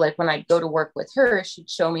 So like when I'd go to work with her, she'd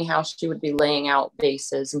show me how she would be laying out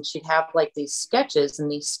vases, and she'd have like these sketches,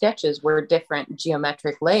 and these sketches were different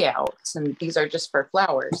geometric layouts. And these are just for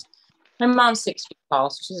flowers. My mom's 6 feet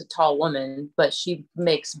tall, so she's a tall woman, but she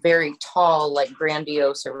makes very tall, like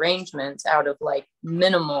grandiose arrangements out of like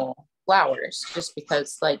minimal flowers, just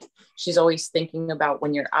because like she's always thinking about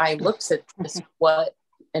when your eye looks at this, what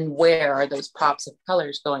and where are those pops of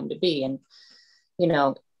colors going to be. And, you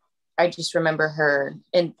know, I just remember her,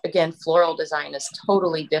 and again, floral design is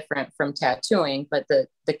totally different from tattooing, but the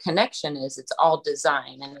connection is it's all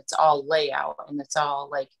design and it's all layout and it's all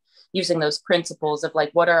like using those principles of like,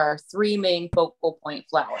 what are our 3 main focal point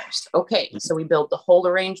flowers? Okay, so we build the whole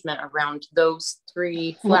arrangement around those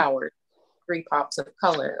 3 flowers, 3 pops of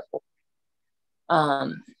color.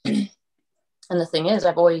 And the thing is,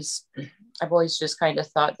 I've always just kind of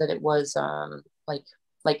thought that it was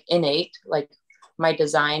like innate, like my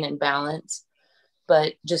design and balance,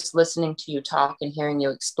 but just listening to you talk and hearing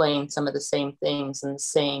you explain some of the same things in the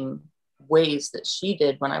same ways that she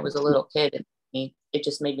did when I was a little kid, it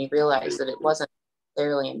just made me realize that it wasn't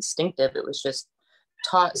necessarily instinctive. It was just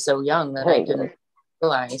taught so young that I didn't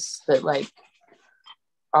realize that like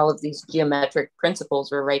all of these geometric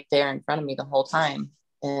principles were right there in front of me the whole time.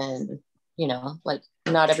 And, you know, like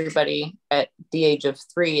not everybody at the age of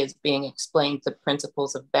 3 is being explained the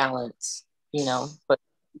principles of balance, you know, but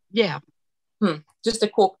yeah. Just a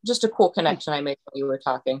cool connection I made when you were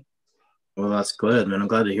talking. Well, that's good, man. I'm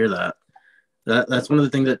glad to hear that. That's one of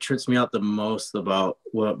the things that trips me out the most about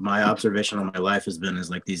what my observation on my life has been,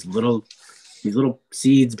 is like these little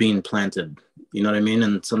seeds being planted, you know what I mean?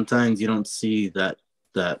 And sometimes you don't see that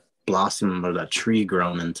blossom or that tree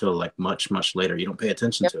grown until like much later. You don't pay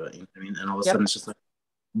attention to it, you know what I mean? And all of a sudden it's just like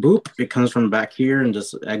boop, it comes from back here and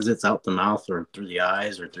just exits out the mouth or through the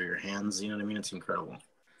eyes or through your hands, you know what I mean? It's incredible.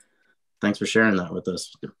 Thanks for sharing that with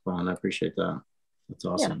us, Fawn. I appreciate that. That's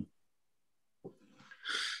awesome.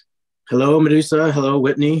 Hello, Medusa. Hello,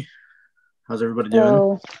 Whitney. How's everybody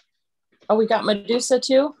doing? Oh, we got Medusa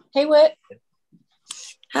too. Hey, Whit.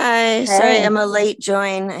 Hi. Hey. Sorry, I'm a late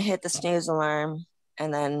join. I hit the snooze alarm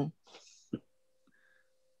and then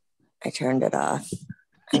I turned it off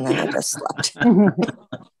and then I just slept.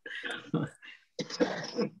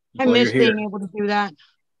 I miss being able to do that.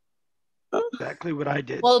 Exactly what I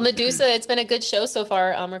did. Well, Medusa, it's been a good show so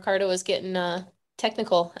far. Ricardo was getting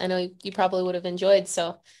technical. I know you probably would have enjoyed,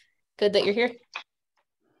 so good that you're here.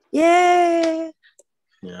 Yay!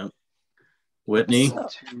 Yeah. Whitney? 2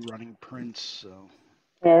 running prints, so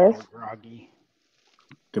yes. Groggy.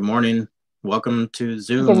 Good morning. Welcome to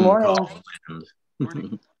Zoom. Good morning.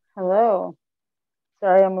 Morning. Hello.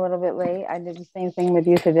 Sorry I'm a little bit late. I did the same thing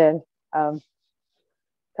Medusa did.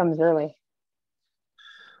 Comes early.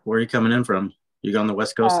 Where are you coming in from? You on the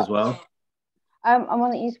West Coast as well? I'm on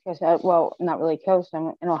the East Coast. Well, not really coast.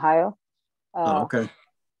 I'm in Ohio. Okay.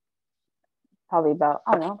 Probably about,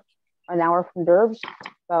 I don't know, an hour from Derbs,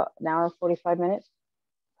 about an hour and 45 minutes.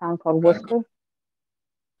 A town called Worcester.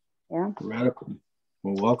 Yeah. Radical.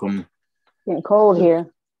 Well, welcome. Getting cold here.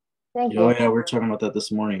 Thank you. Oh, yeah, we were talking about that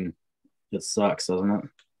this morning. It sucks, doesn't it?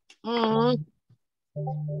 Mm-hmm.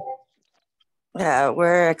 Yeah,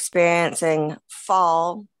 we're experiencing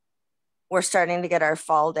fall. We're starting to get our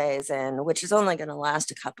fall days in, which is only going to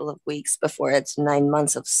last a couple of weeks before it's 9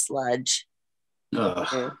 months of sludge.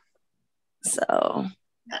 Ugh. So,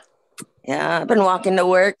 yeah, I've been walking to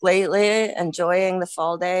work lately, enjoying the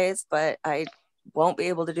fall days, but I won't be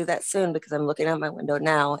able to do that soon because I'm looking out my window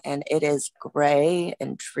now and it is gray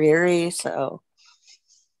and dreary. So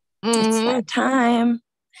it's that time.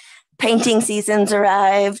 Painting season's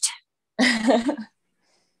arrived.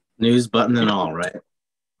 News button and all, right?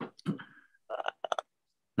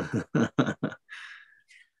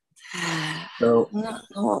 So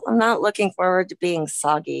I'm not looking forward to being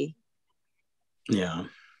soggy. Yeah.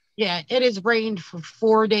 Yeah, it has rained for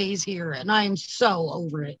 4 days here, and I am so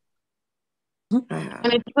over it.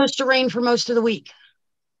 And it's supposed to rain for most of the week.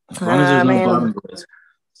 As long as there's no bottom boys.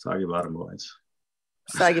 Soggy bottom boys.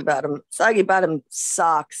 Soggy bottom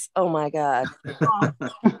socks. Oh my God.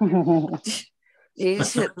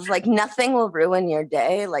 Like nothing will ruin your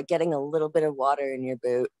day like getting a little bit of water in your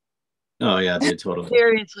boot. Oh yeah, dude, totally.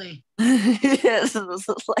 Seriously. Yes,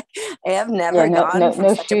 like, I have never gone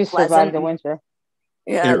from such a pleasant the winter.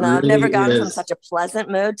 Yeah, I've never gone from such a pleasant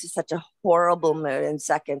mood to such a horrible mood in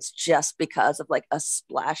seconds just because of like a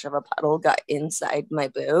splash of a puddle got inside my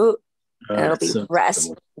boot. And it'll be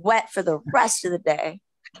wet for the rest of the day.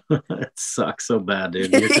 It sucks so bad,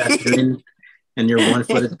 dude. You're tattooing and your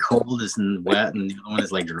one-footed cold is wet and the other one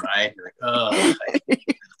is like dry. You're like, oh.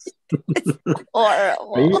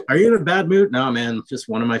 Horrible. Are you in a bad mood? No, man, just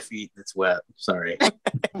one of my feet that's wet. Sorry.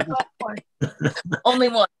 Only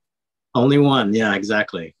one. Only one. Yeah,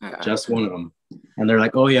 exactly. Just one of them. And they're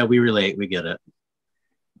like, oh yeah, we relate. We get it.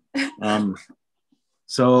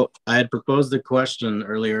 So I had proposed a question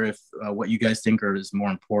earlier, if what you guys think is more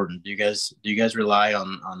important. Do you guys rely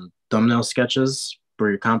on thumbnail sketches for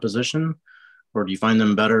your composition, or do you find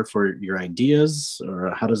them better for your ideas,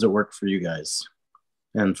 or how does it work for you guys?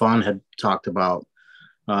 And Fawn had talked about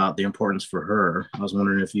the importance for her. I was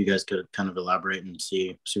wondering if you guys could kind of elaborate and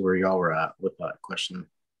see where y'all were at with that question.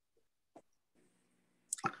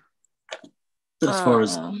 As far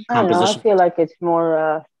as composition. I don't know. I feel like it's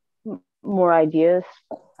more ideas,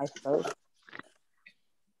 I suppose.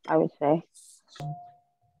 I would say.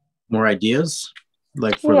 More ideas?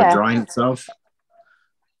 Like for the drawing itself?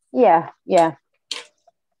 Yeah.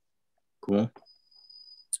 Cool.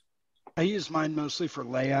 I use mine mostly for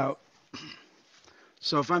layout.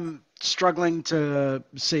 So if I'm struggling to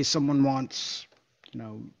say someone wants,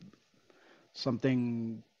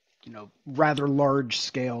 something, rather large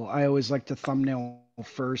scale, I always like to thumbnail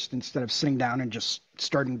first instead of sitting down and just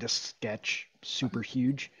starting to sketch super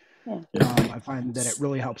huge. Yeah. I find that it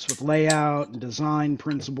really helps with layout and design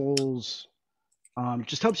principles.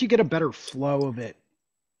 Just helps you get a better flow of it,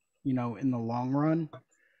 in the long run.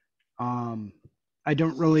 I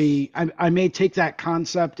don't really, I may take that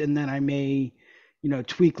concept and then I may,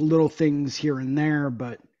 tweak little things here and there,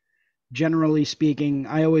 but generally speaking,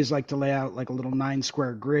 I always like to lay out like a little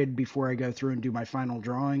 9-square grid before I go through and do my final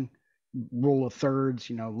drawing. Rule of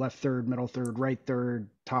thirds, left third, middle third, right third,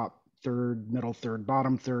 top third, middle third,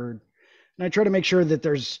 bottom third. And I try to make sure that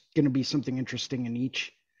there's going to be something interesting in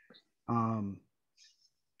each. I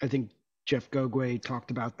think Jeff Gogwe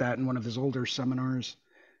talked about that in one of his older seminars.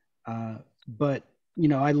 But,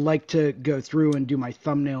 I like to go through and do my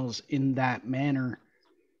thumbnails in that manner,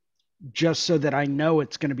 just so that I know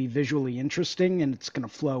it's going to be visually interesting and it's going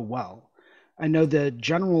to flow well. I know the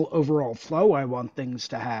general overall flow I want things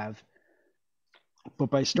to have, but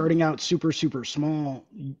by starting out super, super small,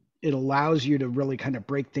 it allows you to really kind of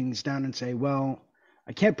break things down and say, well,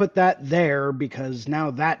 I can't put that there because now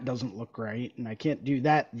that doesn't look right. And I can't do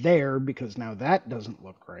that there because now that doesn't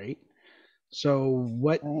look right. So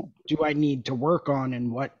what do I need to work on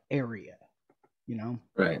in what area?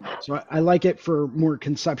 Right. So I like it for more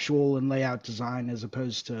conceptual and layout design as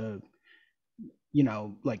opposed to,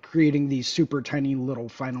 like creating these super tiny little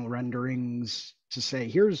final renderings to say,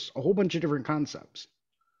 here's a whole bunch of different concepts.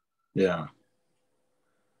 Yeah.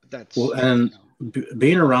 That's well, and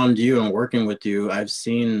being around you and working with you, I've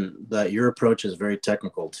seen that your approach is very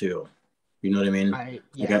technical too. You know what I mean?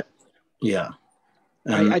 Yeah.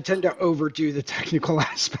 I tend to overdo the technical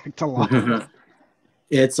aspect a lot.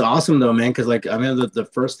 It's awesome though, man, because the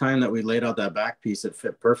first time that we laid out that back piece, it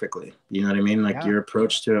fit perfectly. You know what I mean? Like your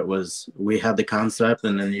approach to it was, we had the concept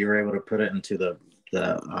and then you were able to put it into the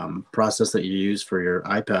process that you use for your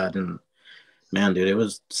iPad, and man, dude, it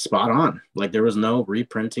was spot on. Like there was no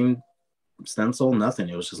reprinting stencil, nothing.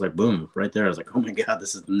 It was just like boom, right there. I was like, oh my God,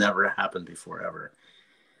 this has never happened before ever.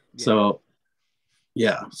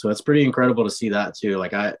 Yeah. So it's pretty incredible to see that too.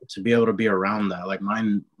 Like to be able to be around that, like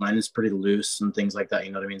mine is pretty loose and things like that.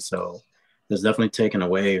 You know what I mean? So it's definitely taken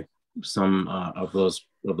away some of those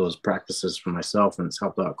practices for myself, and it's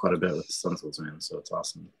helped out quite a bit with the stencils, man. So it's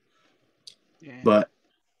awesome. Yeah. But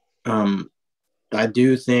I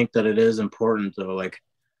do think that it is important though, like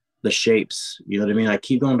the shapes, you know what I mean? I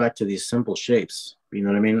keep going back to these simple shapes, you know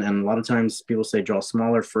what I mean? And a lot of times people say draw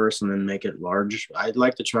smaller first and then make it large. I'd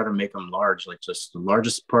like to try to make them large, like just the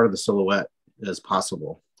largest part of the silhouette as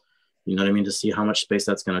possible. You know what I mean? To see how much space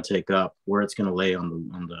that's going to take up, where it's going to lay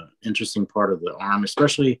on the interesting part of the arm,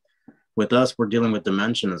 especially with us, we're dealing with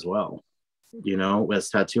dimension as well. As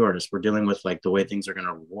tattoo artists, we're dealing with like the way things are going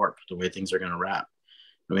to warp, the way things are going to wrap.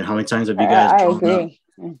 I mean, how many times have you guys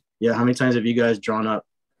how many times have you guys drawn up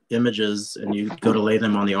images and you go to lay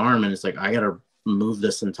them on the arm and it's like, I gotta move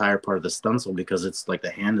this entire part of the stencil because it's like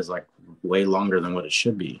the hand is like way longer than what it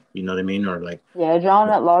should be, you know what I mean? Or like drawing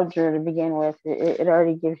it larger to begin with, it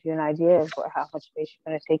already gives you an idea of how much space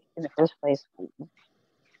you're going to take in the first place.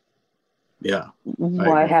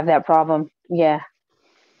 I have that problem. Yep.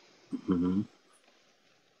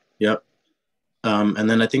 And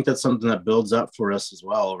then I think that's something that builds up for us as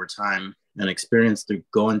well over time and experience through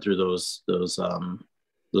going through those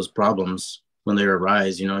problems when they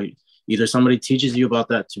arise. Either somebody teaches you about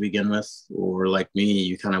that to begin with, or like me,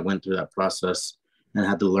 you kind of went through that process and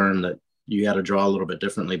had to learn that you got to draw a little bit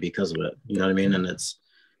differently because of it. You know what I mean? And it's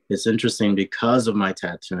interesting because of my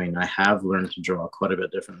tattooing, I have learned to draw quite a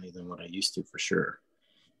bit differently than what I used to, for sure.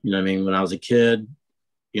 You know what I mean? When I was a kid,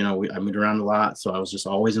 you know, I moved around a lot. So I was just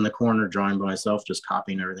always in the corner drawing by myself, just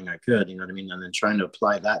copying everything I could, you know what I mean? And then trying to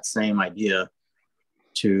apply that same idea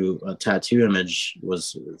to a tattoo image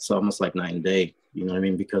it's almost like night and day, you know what I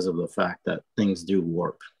mean? Because of the fact that things do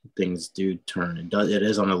warp, things do turn. It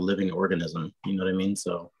is on a living organism, you know what I mean?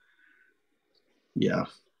 So yeah.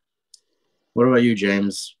 What about you,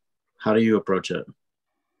 James? How do you approach it?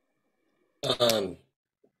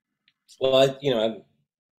 Well,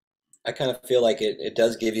 I kind of feel like it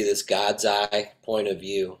does give you this God's eye point of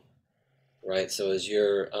view, right? So as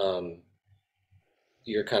you're kind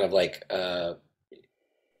of like,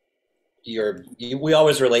 we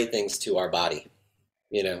always relate things to our body,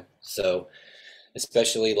 you know? So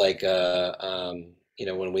especially like, you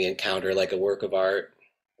know, when we encounter like a work of art,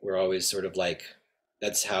 we're always sort of like,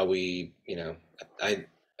 that's how we, you know, I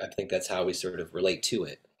think that's how we sort of relate to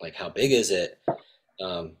it. Like, how big is it?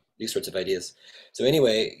 These sorts of ideas. So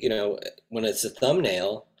anyway, you know, when it's a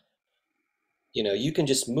thumbnail, you know, you can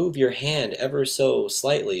just move your hand ever so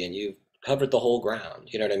slightly and you've covered the whole ground.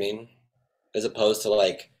 You know what I mean? As opposed to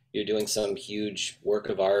like you're doing some huge work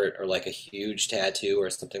of art or like a huge tattoo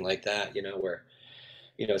or something like that, you know, where,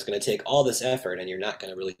 you know, it's going to take all this effort and you're not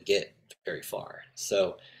going to really get very far.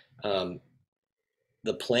 So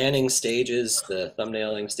the planning stages, the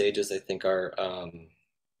thumbnailing stages, I think are,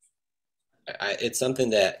 it's something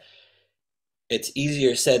that it's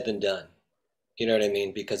easier said than done. You know what I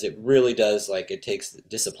mean? Because it really does, like, it takes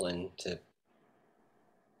discipline to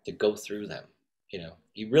go through them. You know,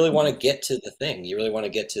 you really want to get to the thing. You really want to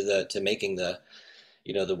get to making the,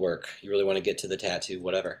 you know, the work. You really want to get to the tattoo,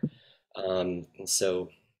 whatever. And so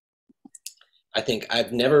I think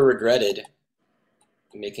I've never regretted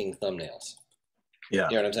making thumbnails. Yeah.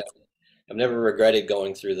 You know what I'm saying? I've never regretted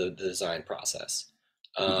going through the design process.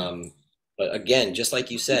 But again, just like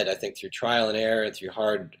you said, I think through trial and error and through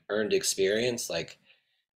hard-earned experience, like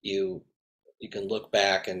you can look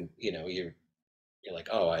back and, you know, you're like,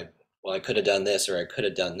 oh, I could have done this or I could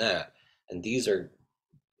have done that. And those are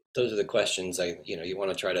the questions you want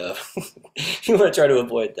to try to you want to try to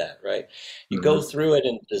avoid that, right? You go through it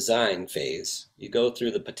in design phase, you go through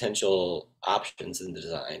the potential options in the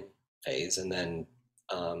design phase, and then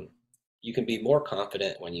you can be more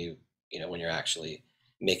confident when when you're actually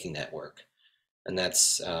making that work. And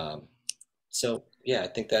that's so yeah, I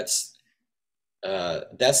think that's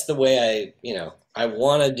the way I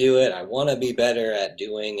want to do it. I want to be better at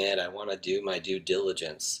doing it. I want to do my due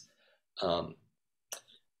diligence. And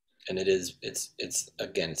it's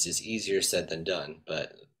again, it's just easier said than done.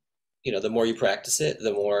 But the more you practice it,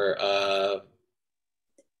 the more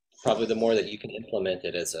probably the more that you can implement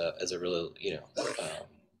it as a really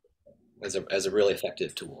as a really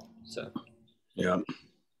effective tool. So yeah,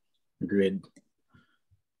 agreed.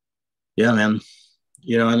 Yeah, man.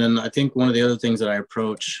 And then I think one of the other things that I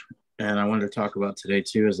approach, and I wanted to talk about today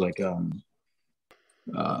too, is like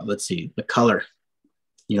let's see, the color.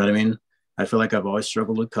 You know what I mean? I feel like I've always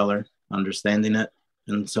struggled with color, understanding it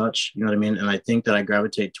and such, you know what I mean? And I think that I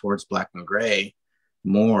gravitate towards black and gray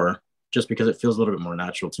more just because it feels a little bit more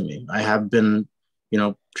natural to me. I have been,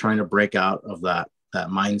 trying to break out of that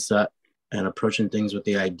mindset and approaching things with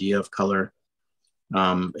the idea of color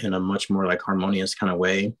in a much more like harmonious kind of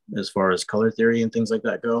way as far as color theory and things like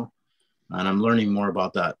that go. And I'm learning more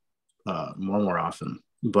about that more and more often.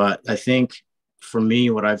 But I think for me,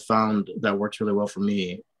 what I've found that works really well for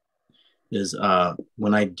me is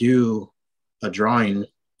when I do a drawing,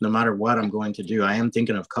 no matter what I'm going to do, I am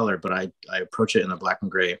thinking of color, but I approach it in a black and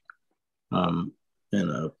gray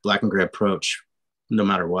approach, no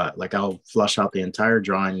matter what. Like I'll flush out the entire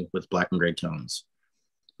drawing with black and gray tones.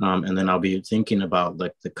 And then I'll be thinking about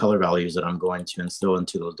like the color values that I'm going to instill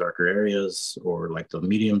into those darker areas, or like the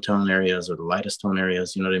medium tone areas or the lightest tone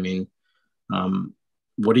areas. You know what I mean?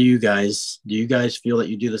 What do you guys feel that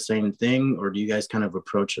you do the same thing, or do you guys kind of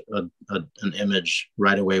approach an image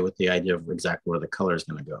right away with the idea of exactly where the color is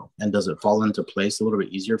going to go? And does it fall into place a little bit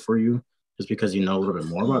easier for you just because you know a little bit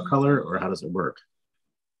more about color, or how does it work?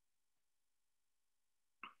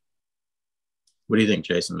 What do you think,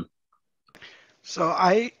 Jason? So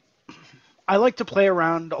I like to play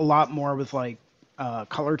around a lot more with like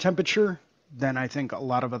color temperature than I think a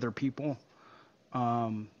lot of other people.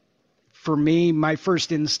 For me, my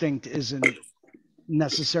first instinct isn't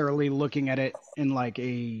necessarily looking at it in like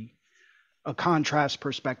a contrast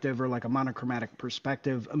perspective or like a monochromatic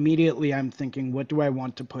perspective. Immediately, I'm thinking, what do I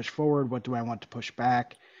want to push forward? What do I want to push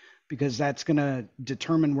back? because that's going to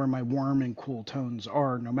determine where my warm and cool tones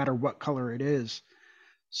are, no matter what color it is.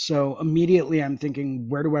 So immediately I'm thinking,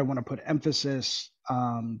 where do I want to put emphasis?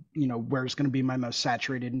 Where's going to be my most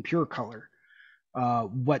saturated and pure color?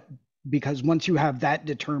 Because once you have that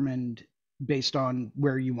determined based on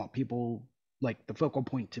where you want people, like the focal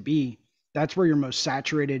point to be, that's where your most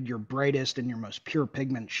saturated, your brightest, and your most pure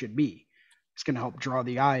pigment should be. It's going to help draw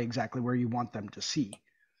the eye exactly where you want them to see.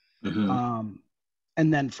 Mm-hmm.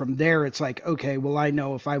 And then from there, it's like, okay, well, I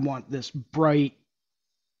know if I want this bright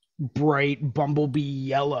bumblebee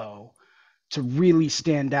yellow to really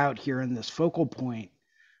stand out here in this focal point,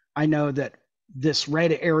 I know that this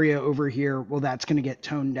red area over here, well, that's going to get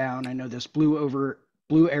toned down. I know this blue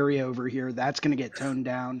area over here, that's going to get toned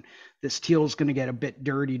down. This teal is going to get a bit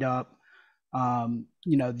dirtied up.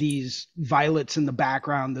 These violets in the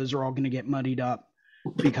background, those are all going to get muddied up,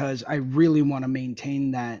 because I really want to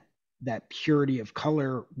maintain that purity of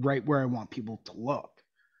color right where I want people to look.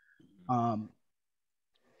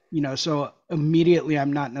 So immediately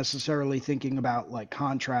I'm not necessarily thinking about like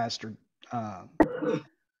contrast or,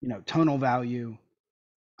 tonal value.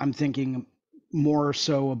 I'm thinking more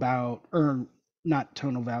so about, or not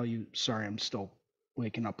tonal value. Sorry, I'm still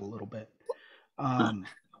waking up a little bit. I'm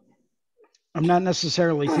not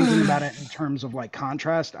necessarily thinking about it in terms of like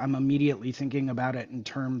contrast. I'm immediately thinking about it in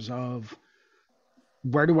terms of,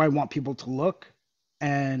 where do I want people to look,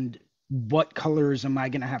 and what colors am I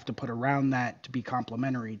going to have to put around that to be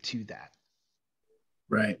complementary to that?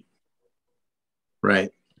 Right.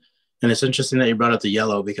 And it's interesting that you brought up the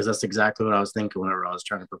yellow, because that's exactly what I was thinking whenever I was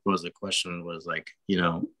trying to propose the question, was like,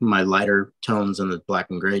 my lighter tones in the black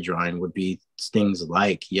and gray drawing would be things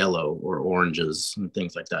like yellow or oranges and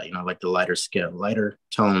things like that, like the lighter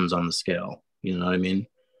tones on the scale, you know what I mean?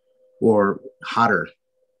 Or hotter,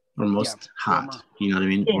 or most hot, you know what I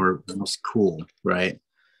mean? Yeah. Or most cool, right?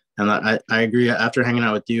 And I agree. After hanging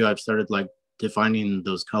out with you, I've started like defining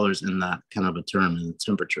those colors in that kind of a term, in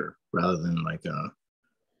temperature, rather than like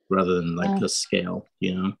the scale,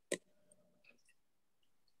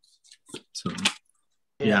 So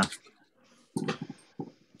yeah,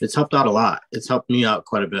 it's helped out a lot. It's helped me out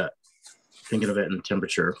quite a bit, thinking of it in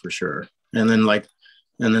temperature for sure. And then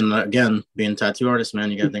again, being a tattoo artist,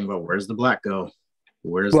 man, you got to think about, where's the black go?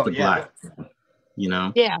 Where's the black?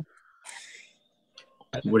 Yeah.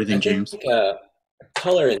 What do you think, James?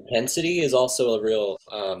 Color intensity is also a real,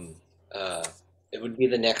 it would be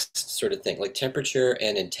the next sort of thing, like temperature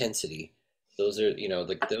and intensity. Those are,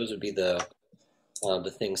 those would be the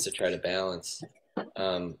things to try to balance.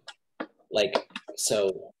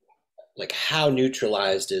 How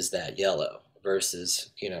neutralized is that yellow versus,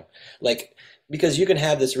 because you can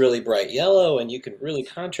have this really bright yellow and you can really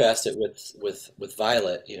contrast it with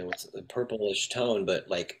violet, with a purplish tone, but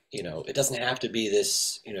it doesn't have to be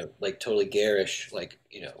this, totally garish,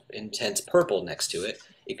 intense purple next to it.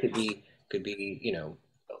 It could be,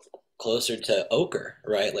 closer to ochre,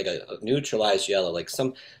 right? Like a neutralized yellow, like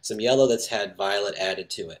some yellow that's had violet added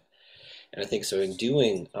to it. And I think so in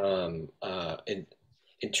doing, in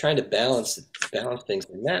trying to balance things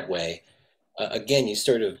in that way, again, you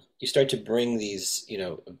start to bring these,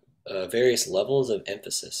 various levels of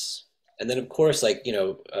emphasis. And then of course,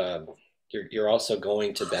 you're also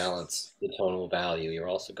going to balance the tonal value. You're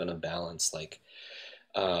also going to balance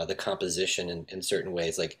the composition in certain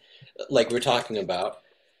ways. Like we're talking about,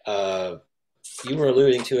 you were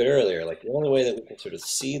alluding to it earlier, like the only way that we can sort of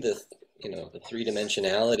see the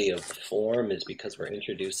three-dimensionality of the form is because we're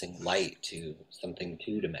introducing light to something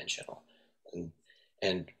two-dimensional.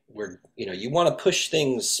 And we're, you want to push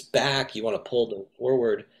things back, you want to pull them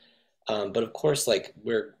forward, but of course,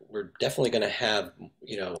 we're definitely going to have,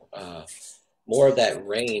 more of that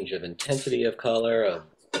range of intensity of color, of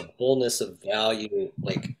fullness of value,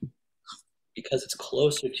 because it's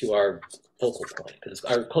closer to our focal point, because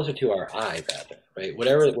it's closer to our eye, rather, right?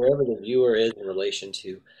 Wherever the viewer is in relation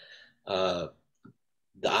to the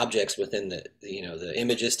objects within the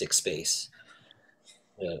imagistic space.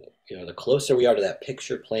 The closer we are to that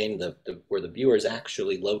picture plane, where the viewer is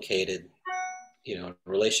actually located, in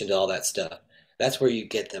relation to all that stuff, that's where you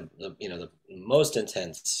get the most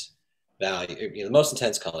intense value, the most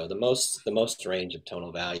intense color, the most range of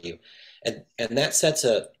tonal value, and that sets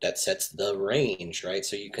the range, right?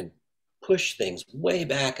 So you can push things way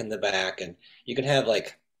back in the back, and you can have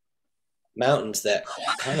mountains that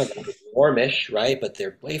kind of warmish, right? But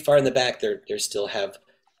they're way far in the back. They're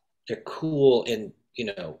cool and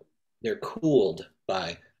they're cooled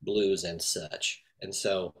by blues and such. And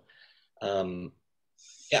so,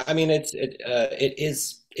 yeah, I mean,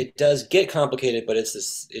 it does get complicated, but it's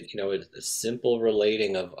a simple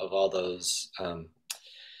relating of all those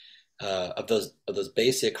of those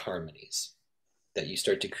basic harmonies that you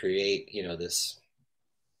start to create, you know, this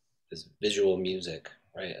visual music,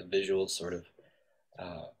 right? A visual sort of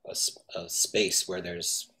a space where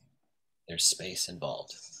there's space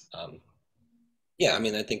involved. Yeah, I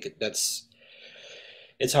mean, I think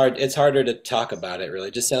it's harder to talk about it, really.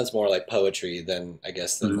 It just sounds more like poetry than, I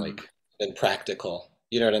guess, than practical.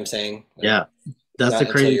 You know what I'm saying? Like, yeah, that's the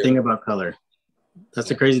crazy thing about color. That's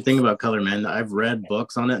the crazy thing about color, man. I've read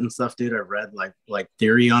books on it and stuff, dude. I've read like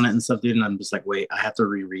theory on it and stuff, dude. And I'm just like, wait, I have to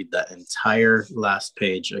reread that entire last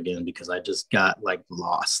page again because I just got like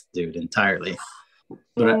lost, dude, entirely.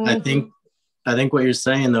 But I think what you're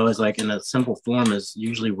saying though is like in a simple form is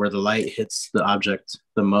usually where the light hits the object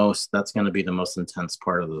the most. That's going to be the most intense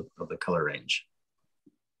part of the color range.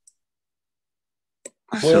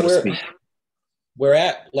 So to speak. We're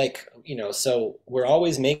at, like, you know, so we're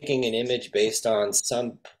always making an image based on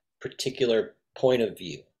some particular point of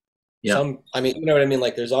view. Yeah. I mean, you know what I mean?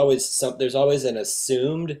 Like there's always an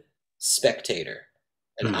assumed spectator,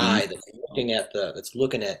 an eye that's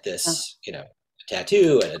looking at this, you know, a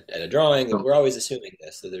tattoo and a drawing. And we're always assuming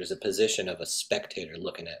this, that there's a position of a spectator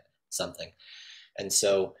looking at something. And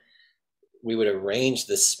so we would arrange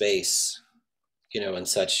the space, you know, in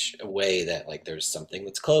such a way that like there's something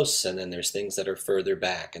that's close and then there's things that are further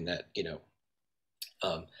back, and that, you know,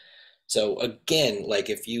 so again, like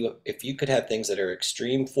if you could have things that are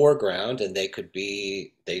extreme foreground and they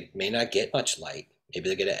may not get much light, maybe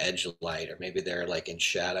they get an edge light, or maybe they're like in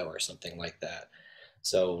shadow or something like that.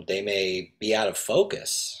 So they may be out of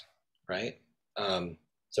focus, right?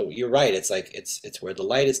 So you're right. It's like, it's where the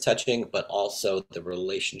light is touching, but also the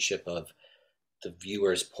relationship of the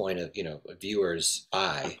viewer's point of, you know, a viewer's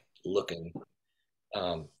eye looking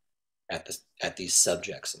at these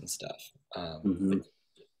subjects and stuff.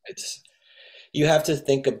 You have to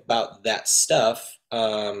think about that stuff.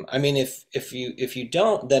 I mean, if you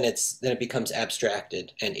don't, then it becomes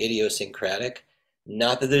abstracted and idiosyncratic.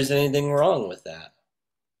 Not that there's anything wrong with that.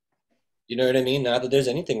 You know what I mean? Not that there's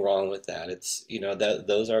anything wrong with that. It's, you know, that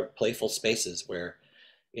those are playful spaces where,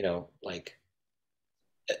 you know, like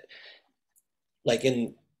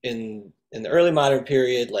in the early modern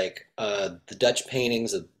period, like the Dutch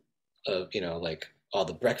paintings of you know, like all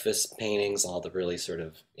the breakfast paintings, all the really sort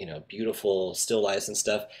of, you know, beautiful still lifes and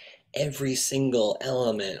stuff, every single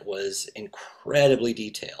element was incredibly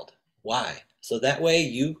detailed. Why? So that way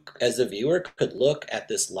you, as a viewer, could look at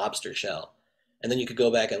this lobster shell, and then you could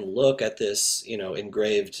go back and look at this, you know,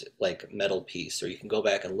 engraved like metal piece, or you can go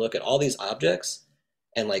back and look at all these objects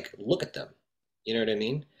and like look at them. You know what I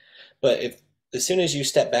mean? But as soon as you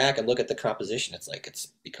step back and look at the composition, it's like it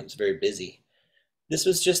becomes very busy. This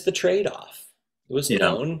was just the trade-off. It was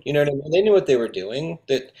known, you know what I mean? They knew what they were doing.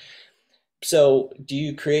 So do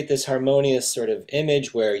you create this harmonious sort of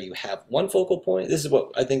image where you have one focal point? This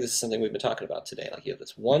is something we've been talking about today. Like you have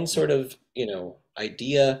this one sort of, you know,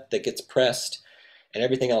 idea that gets pressed and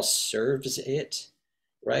everything else serves it,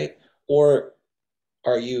 right? Or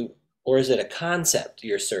is it a concept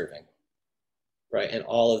you're serving, right? And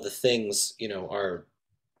all of the things, you know, are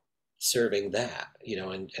serving that, you know,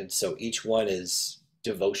 and so each one is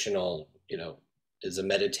devotional, you know, is a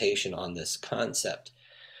meditation on this concept.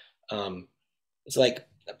 It's like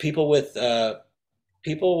people with all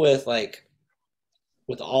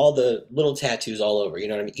the little tattoos all over, you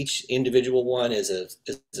know what I mean? Each individual one is a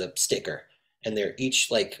sticker, and they're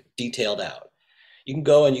each like detailed out. You can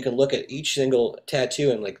go and you can look at each single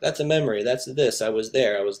tattoo and like, that's a memory, that's this, I was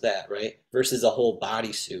there, I was that, right? Versus a whole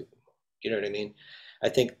bodysuit. You know what I mean? I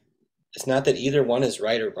think it's not that either one is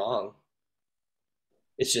right or wrong.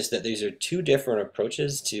 It's just that these are two different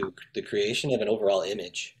approaches to the creation of an overall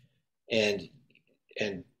image. And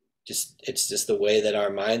it's just the way that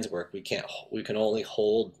our minds work. We can only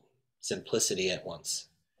hold simplicity at once.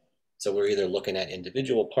 So we're either looking at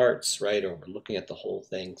individual parts, right? Or we're looking at the whole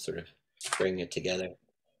thing, sort of bringing it together.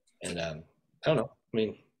 And I don't know. I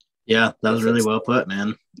mean, yeah, that was really well put,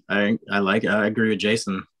 man. I agree with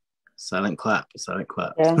Jason. Silent clap.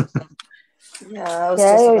 Yeah. Yeah, I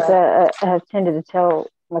always have tended to tell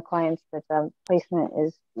my clients that placement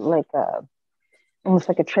is like almost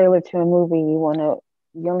like a trailer to a movie.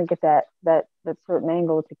 You only get that certain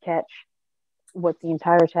angle to catch what the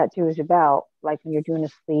entire tattoo is about. Like when you're doing a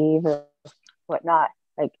sleeve or whatnot,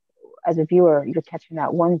 like as a viewer, you're catching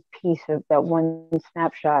that one piece of that one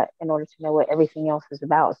snapshot in order to know what everything else is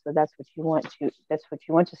about. So that's what you want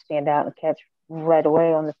to stand out and catch right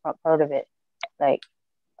away on the front part of it. Like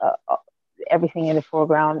everything in the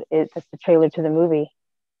foreground is just the trailer to the movie,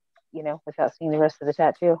 you know, without seeing the rest of the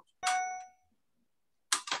tattoo.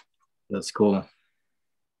 That's cool.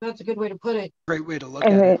 That's a good way to put it. Great way to look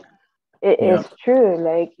at it. It's true.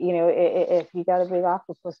 Like, if you got a big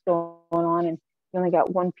octopus going on and you only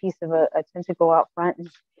got one piece of a tentacle out front, and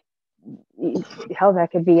hell,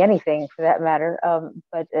 that could be anything for that matter.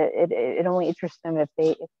 But it only interests them if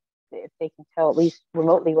they can tell at least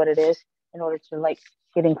remotely what it is in order to like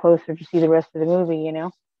get in closer to see the rest of the movie.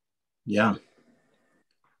 Yeah.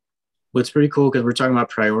 Well, it's pretty cool because we're talking about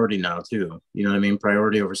priority now too. You know what I mean?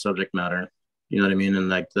 Priority over subject matter. You know what I mean? And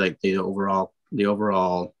like the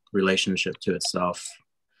overall relationship to itself,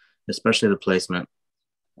 especially the placement.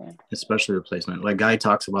 Especially the placement. Like Guy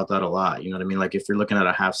talks about that a lot. You know what I mean? Like if you're looking at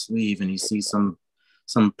a half sleeve and you see some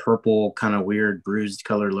purple kind of weird bruised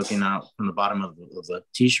color looking out from the bottom of the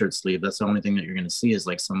t-shirt sleeve, that's the only thing that you're going to see is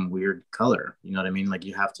like some weird color. You know what I mean? Like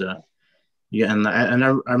you have to. Yeah, and I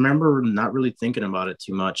remember not really thinking about it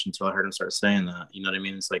too much until I heard him start saying that. You know what I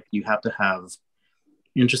mean? It's like you have to have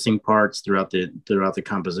interesting parts throughout the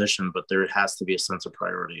composition, but there has to be a sense of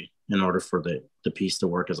priority in order for the piece to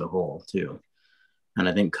work as a whole too. And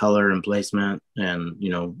I think color and placement and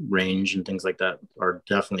range and things like that are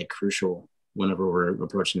definitely crucial whenever we're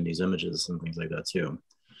approaching these images and things like that too.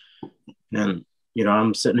 And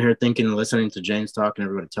I'm sitting here thinking, listening to James talk and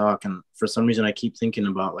everybody talk, and for some reason I keep thinking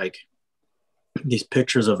about like these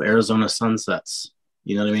pictures of Arizona sunsets,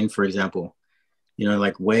 you know what I mean? For example,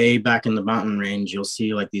 like way back in the mountain range, you'll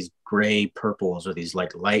see like these gray purples or these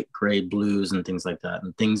like light gray blues and things like that.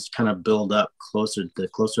 And things kind of build up closer. The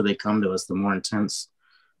closer they come to us, the more intense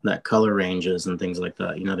that color range is and things like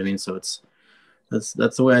that. You know what I mean? So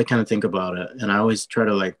that's the way I kind of think about it. And I always try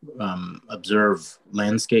to like observe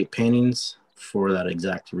landscape paintings for that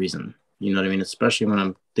exact reason. You know what I mean? Especially when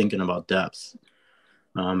I'm thinking about depth.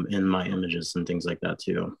 In my images and things like that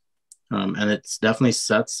too. And it's definitely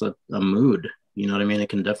sets a mood. You know what I mean? It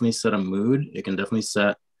can definitely set a mood. It can definitely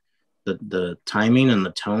set the timing and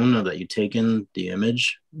the tone that you take in the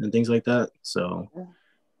image and things like that. So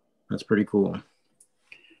that's pretty cool.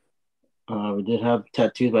 We did have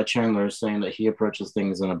Tattoos by Chandler saying that he approaches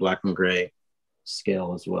things in a black and gray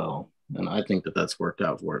scale as well. And I think that that's worked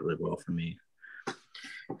out really well for me.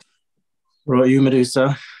 What about you,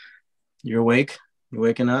 Medusa? You're awake? You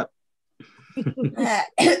waking up? Hi.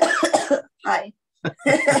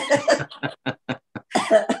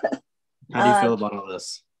 How do you feel about all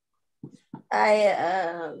this?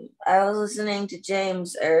 I was listening to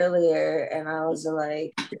James earlier and I was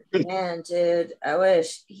like, man, dude, I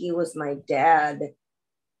wish he was my dad.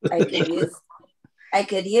 I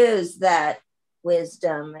could use that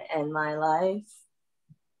wisdom in my life.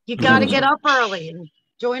 You got to get up early and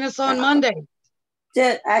join us on Monday.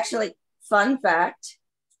 Dude, actually, Fun fact,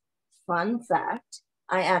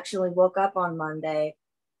 I actually woke up on Monday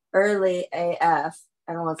early AF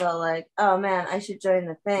and was all like, oh man, I should join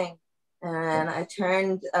the thing. And I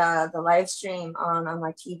turned the live stream on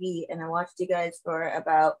my TV and I watched you guys for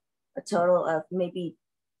about a total of maybe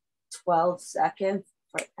 12 seconds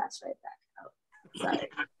before I passed right back out. Sorry.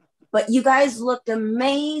 But you guys looked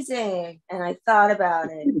amazing and I thought about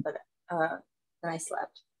it, but then I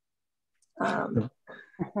slept.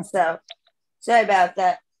 So sorry about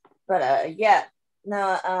that, but yeah,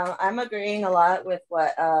 no, I'm agreeing a lot with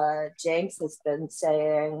what James has been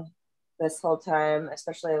saying this whole time,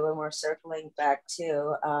 especially when we're circling back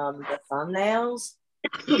to the thumbnails.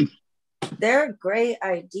 They're a great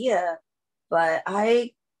idea, but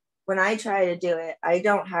when I try to do it, I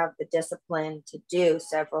don't have the discipline to do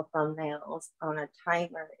several thumbnails on a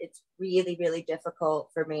timer. It's really, really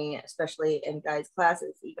difficult for me, especially in guys'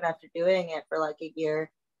 classes. Even after doing it for like a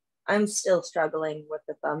year, I'm still struggling with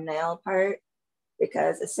the thumbnail part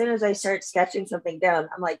because as soon as I start sketching something down,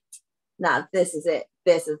 I'm like, nah, this is it.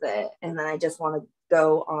 And then I just want to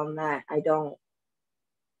go on that. I don't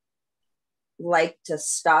like to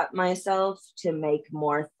stop myself to make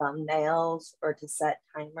more thumbnails or to set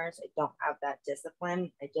timers. I don't have that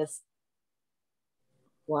discipline. I just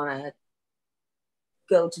want to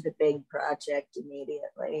go to the big project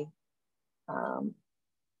immediately.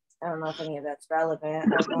 I don't know if any of that's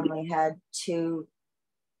relevant. I've only had 2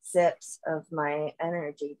 sips of my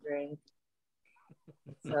energy drink.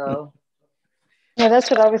 So yeah,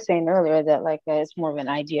 that's what I was saying earlier, that like it's more of an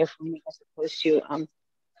idea for me as opposed to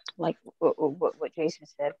like what Jason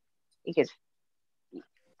said, because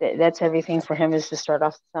that's everything for him is to start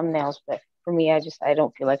off the thumbnails. But for me, I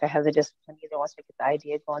don't feel like I have the discipline either. Once I get the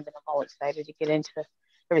idea going, then I'm all excited to get into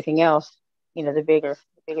everything else, the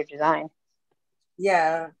bigger design.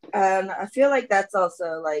 Yeah, and I feel like that's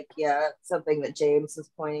also like, yeah, something that James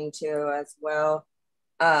is pointing to as well.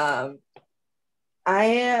 I'm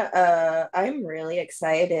really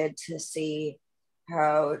excited to see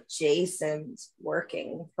how Jason's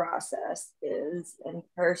working process is in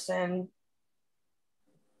person.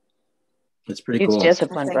 It's pretty cool.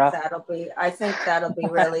 Disciplined, bro. I think that'll be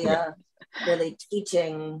really really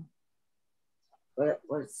teaching.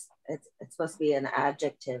 It's supposed to be an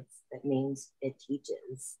adjective that means it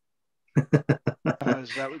teaches.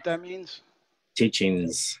 Is that what that means?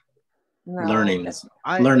 Teachings, no, learnings,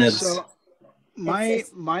 So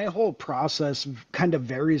my whole process kind of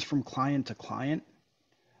varies from client to client.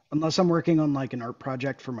 Unless I'm working on like an art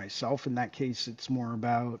project for myself, in that case, it's more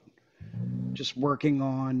about just working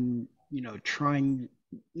on, trying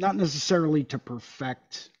not necessarily to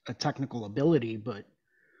perfect a technical ability, but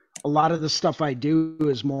a lot of the stuff I do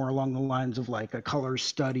is more along the lines of like a color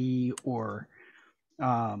study or,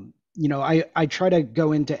 I try to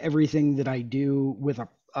go into everything that I do with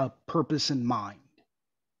a purpose in mind,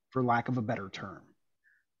 for lack of a better term,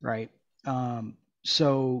 right?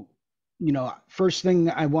 So, first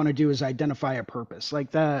thing I want to do is identify a purpose.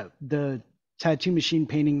 Like the tattoo machine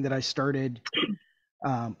painting that I started,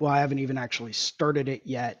 I haven't even actually started it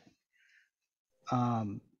yet,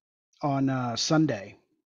 on Sunday,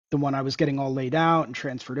 the one I was getting all laid out and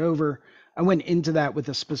transferred over. I went into that with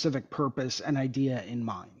a specific purpose and idea in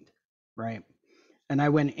mind, right? And I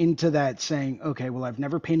went into that saying, okay, well, I've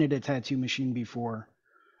never painted a tattoo machine before.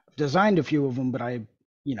 I've designed a few of them, but I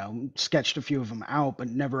sketched a few of them out, but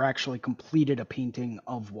never actually completed a painting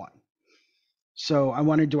of one. So I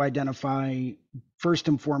wanted to identify, first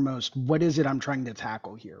and foremost, what is it I'm trying to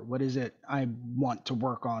tackle here? What is it I want to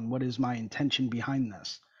work on? What is my intention behind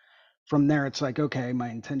this? From there, it's like, okay, my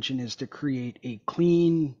intention is to create a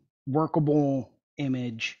clean, workable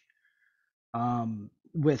image,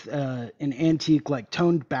 with an antique, like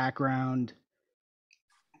toned background,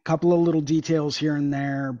 couple of little details here and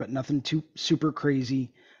there, but nothing too super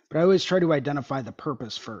crazy. But I always try to identify the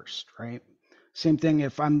purpose first, right? Same thing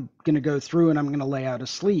if I'm going to go through and I'm going to lay out a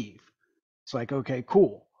sleeve. It's like, okay,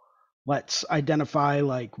 cool. Let's identify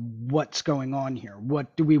like what's going on here.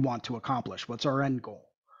 What do we want to accomplish? What's our end goal?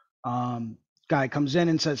 Guy comes in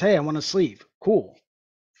and says, hey, I want a sleeve. Cool.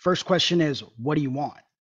 First question is, what do you want?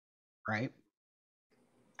 Right?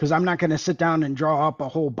 Because I'm not going to sit down and draw up a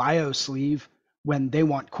whole bio sleeve when they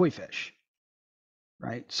want koi fish,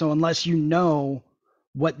 right? So unless you know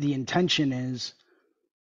what the intention is,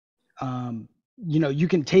 you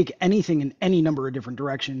can take anything in any number of different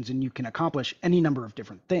directions and you can accomplish any number of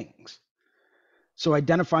different things. So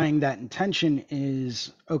identifying that intention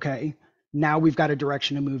is, okay, now we've got a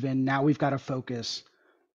direction to move in. Now we've got a focus.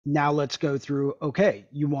 Now let's go through, okay,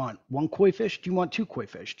 you want one koi fish? Do you want two koi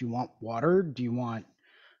fish? Do you want water? Do you want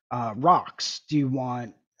rocks? Do you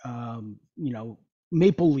want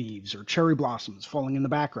maple leaves or cherry blossoms falling in the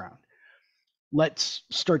background? Let's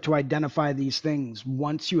start to identify these things.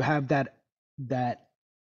 Once you have that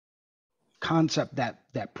concept,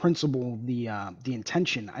 that principle, the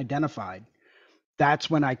intention identified, that's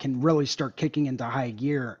when I can really start kicking into high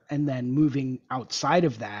gear and then moving outside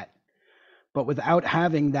of that. But without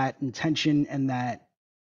having that intention and that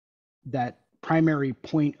primary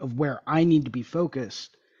point of where I need to be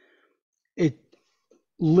focused, it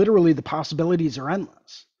literally, the possibilities are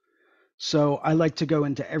endless. So I like to go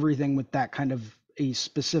into everything with that kind of a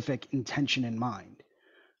specific intention in mind.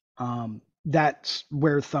 That's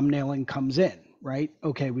where thumbnailing comes in, right?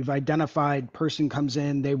 Okay, we've identified, person comes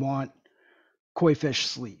in, they want koi fish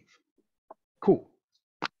sleeve. Cool.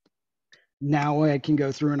 Now I can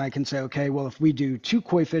go through and I can say, okay, well, if we do 2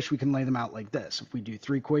 koi fish, we can lay them out like this. If we do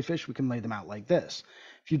 3 koi fish, we can lay them out like this.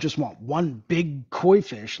 If you just want one big koi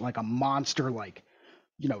fish, like a monster, like,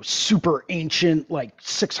 super ancient, like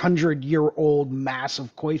 600-year-old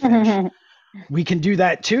massive koi fish, we can do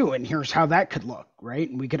that too. And here's how that could look, right?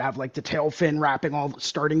 And we could have like the tail fin wrapping all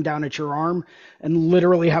starting down at your arm and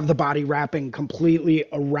literally have the body wrapping completely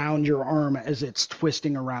around your arm as it's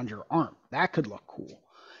twisting around your arm. That could look cool.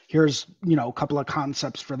 Here's, a couple of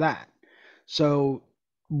concepts for that. So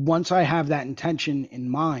once I have that intention in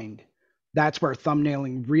mind, that's where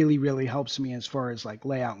thumbnailing really, really helps me as far as like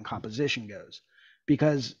layout and composition goes.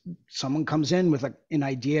 Because someone comes in with an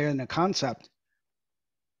idea and a concept,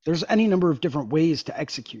 there's any number of different ways to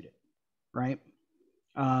execute it, right?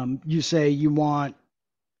 You say you want,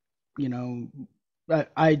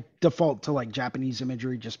 I default to like Japanese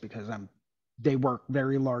imagery just because they work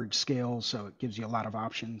very large scale, so it gives you a lot of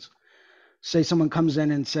options. Say someone comes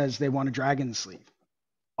in and says they want a dragon sleeve.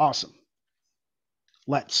 Awesome.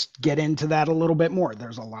 Let's get into that a little bit more.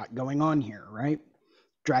 There's a lot going on here, right?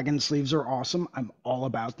 Dragon sleeves are awesome. I'm all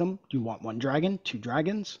about them. Do you want 1 dragon, 2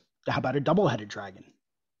 dragons? How about a double-headed dragon?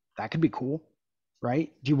 That could be cool,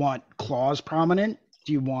 right? Do you want claws prominent?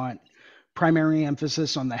 Do you want primary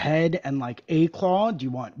emphasis on the head and like a claw? Do you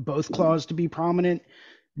want both claws to be prominent?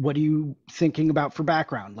 What are you thinking about for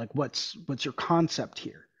background? Like what's your concept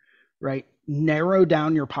here, right? Narrow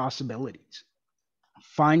down your possibilities.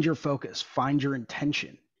 Find your focus, find your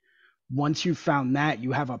intention. Once you've found that,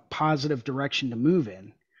 you have a positive direction to move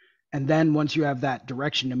in. And then once you have that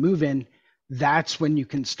direction to move in, that's when you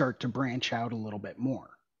can start to branch out a little bit more.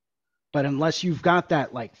 But unless you've got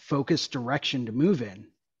that like focused direction to move in,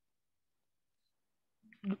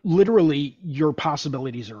 literally your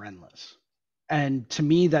possibilities are endless. And to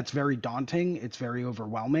me, that's very daunting. It's very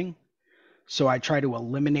overwhelming. So I try to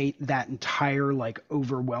eliminate that entire like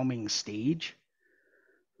overwhelming stage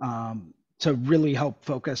to really help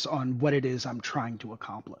focus on what it is I'm trying to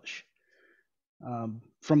accomplish.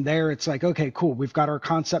 From there, it's like, okay, cool. We've got our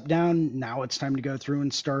concept down. Now it's time to go through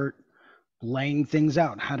and start laying things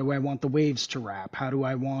out. How do I want the waves to wrap? How do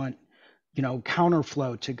I want,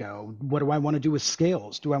 counterflow to go? What do I want to do with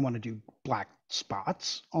scales? Do I want to do black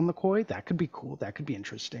spots on the koi? That could be cool. That could be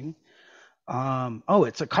interesting. Oh,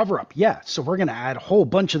 it's a cover up. Yeah. So we're going to add a whole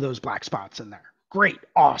bunch of those black spots in there. Great.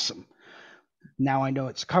 Awesome. Now I know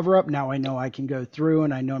it's a cover up. Now I know I can go through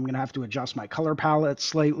and I know I'm going to have to adjust my color palette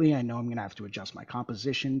slightly. I know I'm going to have to adjust my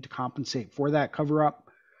composition to compensate for that cover up.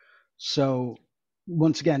 So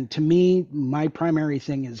once again, to me, my primary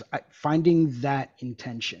thing is finding that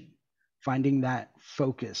intention, finding that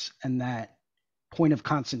focus and that point of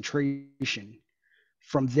concentration.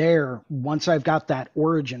 From there, once I've got that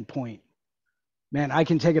origin point, man, I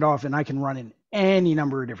can take it off and I can run in any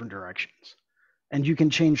number of different directions. And you can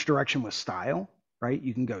change direction with style, right?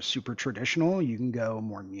 You can go super traditional. You can go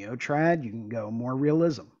more neo-trad. You can go more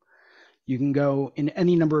realism. You can go in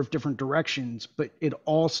any number of different directions, but it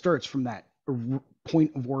all starts from that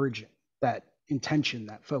point of origin, that intention,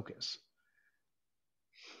 that focus.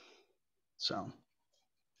 So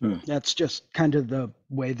that's just kind of the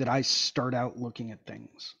way that I start out looking at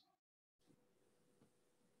things.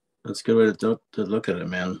 That's a good way to look at it,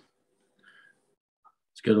 man.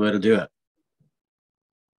 It's a good way to do it.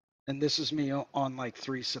 And this is me on like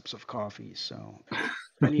 3 sips of coffee. So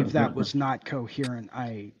if any of that was not coherent,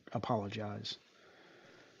 I apologize.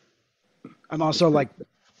 I'm also like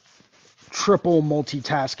triple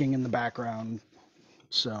multitasking in the background.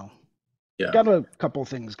 So yeah, got a couple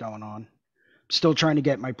things going on. Still trying to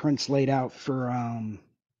get my prints laid out for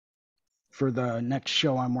the next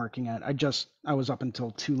show I'm working at. I was up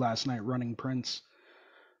until 2 last night running prints.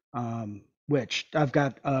 Which I've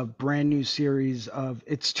got a brand new series of,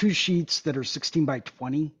 it's 2 sheets that are 16 by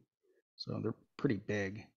 20. So they're pretty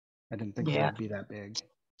big. I didn't think they would be that big.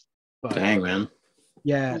 But, dang, man.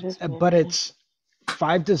 Yeah, but it's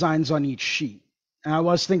 5 designs on each sheet. And I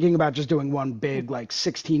was thinking about just doing one big, like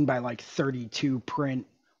 16 by like 32 print,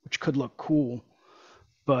 which could look cool.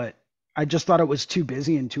 But I just thought it was too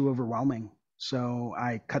busy and too overwhelming. So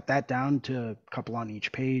I cut that down to a couple on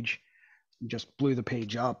each page and just blew the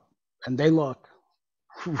page up. And they look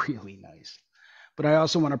really nice. But I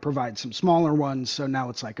also want to provide some smaller ones. So now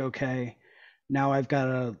it's like, okay, now I've got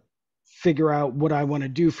to figure out what I want to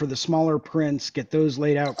do for the smaller prints, get those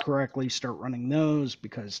laid out correctly, start running those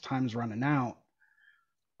because time's running out.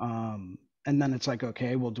 And then it's like,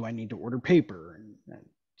 okay, well, do I need to order paper? And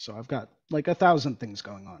so I've got like 1,000 things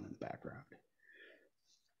going on in the background.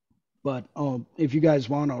 But if you guys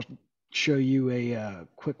want, I'll show you a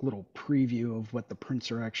quick little preview of what the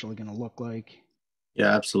prints are actually going to look like.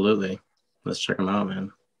 Yeah, absolutely. Let's check them out,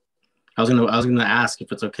 man. I was gonna ask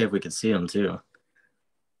if it's okay if we could see them too.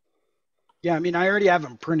 Yeah, I mean, I already have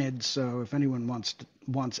them printed, so if anyone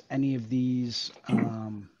wants any of these,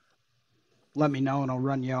 let me know and I'll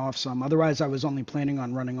run you off some. Otherwise, I was only planning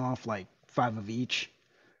on running off like 5 of each,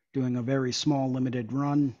 doing a very small limited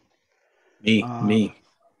run. Me.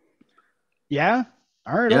 Yeah?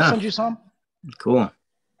 All right, I'll send you some. Cool.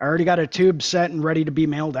 I already got a tube set and ready to be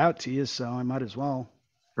mailed out to you, so I might as well.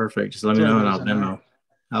 Perfect. Just let me know and I'll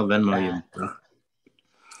Venmo you. Bro.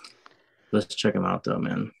 Let's check them out though,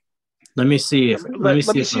 man. Let me see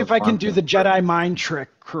if I can do the Jedi mind trick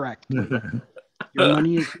correctly. Your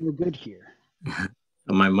money is no good here.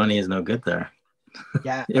 My money is no good there.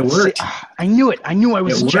 Yeah, it worked. See, I knew it. I knew I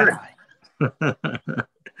was a Jedi.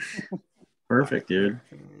 Perfect, dude.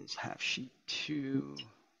 Here's half sheet 2.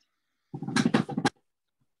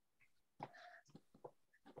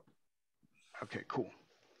 Okay, cool.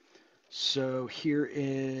 So here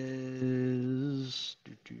is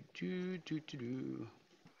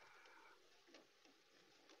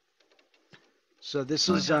So this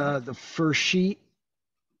is the first sheet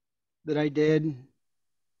that I did.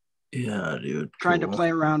 Yeah, dude. Trying to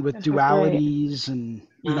play around with dualities and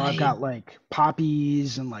you know, I've got like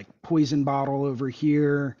poppies and like poison bottle over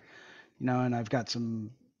here, you know, and I've got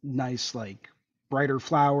some nice like brighter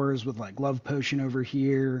flowers with like love potion over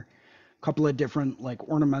here, a couple of different like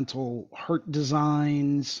ornamental heart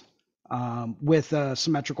designs with a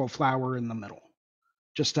symmetrical flower in the middle,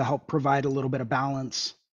 just to help provide a little bit of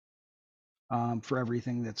balance for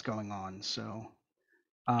everything that's going on. So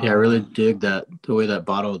yeah, I really dig that, the way that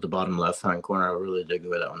bottle at the bottom left hand corner. I really dig the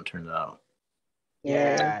way that one turned out.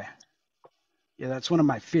 Yeah, that's one of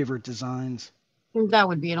my favorite designs. That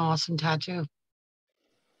would be an awesome tattoo.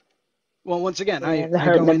 Well, once again, I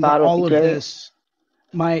go into all of this.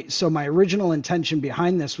 My original intention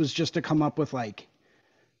behind this was just to come up with like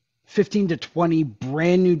 15 to 20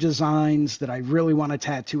 brand new designs that I really want to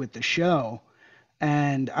tattoo at the show.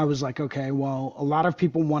 And I was like, okay, well, a lot of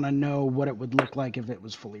people want to know what it would look like if it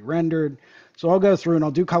was fully rendered. So I'll go through and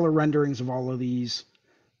I'll do color renderings of all of these.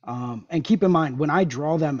 And keep in mind, when I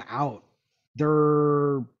draw them out,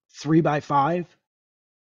 they're 3x5,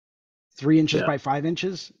 3 inches by 5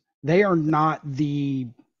 inches. They are not the,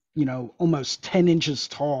 you know, almost 10 inches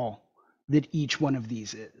tall that each one of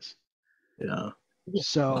these is. Yeah.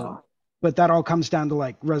 So, but that all comes down to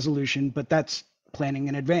like resolution, but that's planning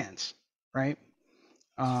in advance, right?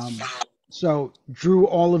 So drew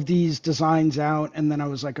all of these designs out, and then I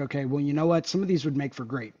was like, okay, well, you know what? Some of these would make for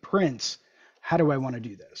great prints. How do I want to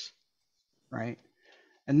do this? Right.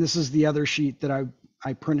 And this is the other sheet that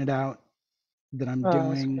I printed out that I'm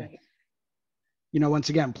doing. You know, once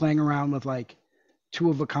again, playing around with like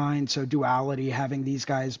two of a kind. So duality, having these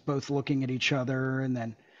guys both looking at each other, and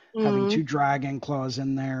then having two dragon claws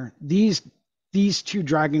in there. These two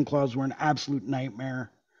dragon claws were an absolute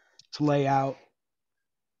nightmare to lay out,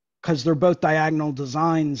 because they're both diagonal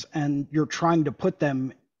designs and you're trying to put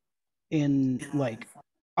them in like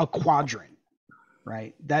a quadrant,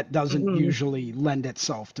 right? That doesn't usually lend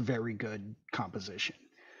itself to very good composition,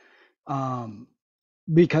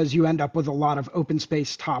 because you end up with a lot of open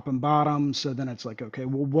space top and bottom. So then it's like, okay,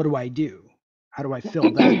 well, what do I do? How do I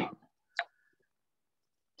fill that up?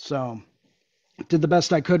 So did the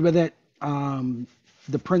best I could with it.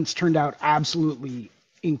 The prints turned out absolutely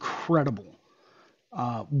incredible.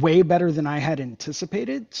 Way better than I had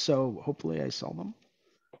anticipated, so hopefully I sell them.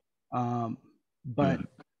 But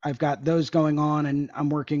I've got those going on, and I'm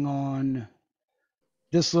working on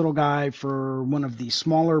this little guy for one of the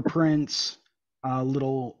smaller prints,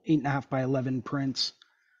 little 8.5 by 11 prints.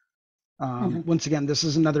 Once again, this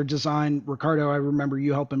is another design. Ricardo, I remember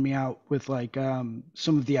you helping me out with like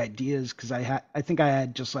some of the ideas, because I think I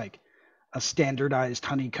had just like a standardized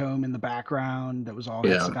honeycomb in the background that was all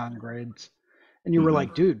hexagon grids. And you were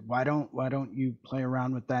like, dude, why don't you play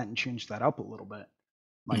around with that and change that up a little bit?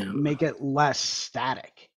 Like make it less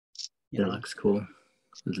static. It looks cool.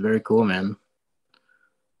 It's very cool, man.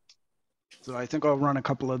 So I think I'll run a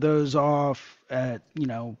couple of those off at, you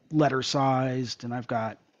know, letter sized, and I've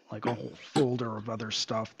got like a whole folder of other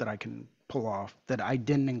stuff that I can pull off that I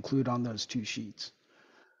didn't include on those two sheets.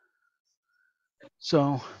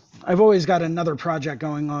 So I've always got another project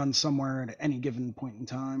going on somewhere at any given point in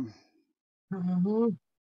time.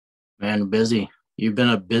 Man, busy. You've been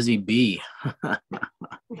a busy bee. Got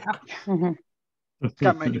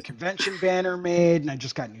my new convention banner made, and I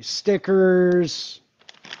just got new stickers.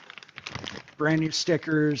 Brand new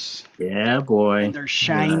stickers. Yeah, boy. And they're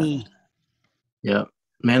shiny. Yep.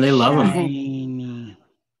 Man, they love them. Shiny.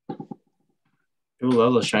 People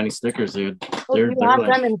love those shiny stickers, dude. You have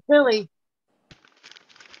them in Philly.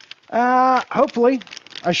 Hopefully.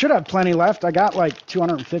 I should have plenty left. I got like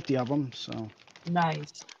 250 of them, so.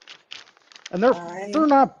 Nice. And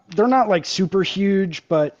they're not like super huge,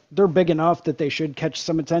 but they're big enough that they should catch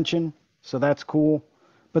some attention. So that's cool.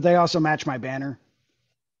 But they also match my banner,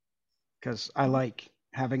 because I like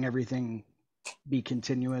having everything be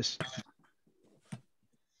continuous.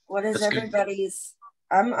 What is everybody's?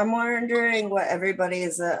 I'm wondering what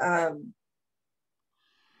everybody's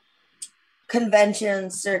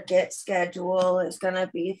convention circuit schedule is going to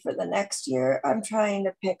be for the next year. I'm trying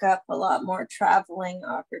to pick up a lot more traveling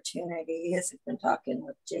opportunities. I've been talking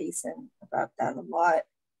with Jason about that a lot,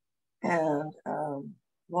 and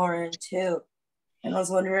Lauren too. And I was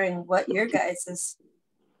wondering what your guys'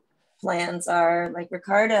 plans are. Like,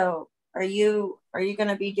 Ricardo, are you going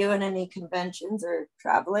to be doing any conventions or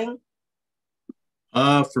traveling?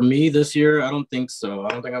 For me this year, I don't think so. I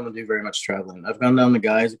don't think I'm gonna do very much traveling. I've gone down to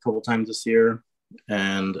Guys a couple times this year,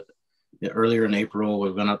 and earlier in April we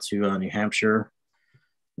went out to New Hampshire.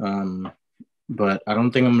 But I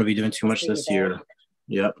don't think I'm gonna be doing too much this year.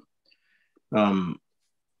 Yep.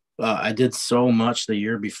 I did so much the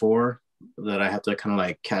year before that I have to kind of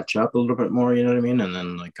like catch up a little bit more, you know what I mean? And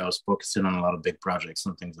then like I was focusing on a lot of big projects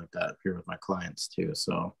and things like that here with my clients too.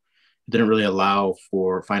 So it didn't really allow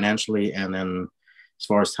for financially, and then as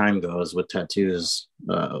far as time goes with tattoos,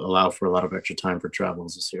 allow for a lot of extra time for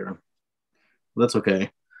travels this year. But that's okay,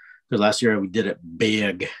 because last year we did it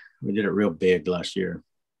big. We did it real big last year.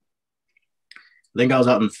 I think I was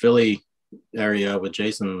out in Philly area with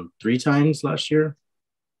Jason 3 times last year.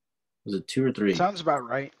 Was it 2 or 3? Sounds about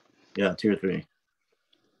right. Yeah, 2 or 3.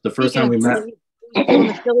 The first time we met. On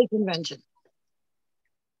the Philly convention.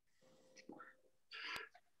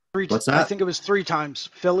 What's that? I think it was 3 times.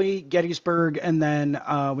 Philly, Gettysburg, and then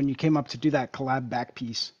when you came up to do that collab back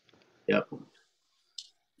piece. Yep.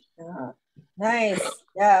 Nice.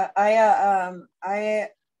 Yeah, I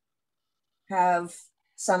have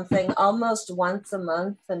something almost once a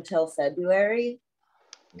month until February.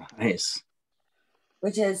 Nice.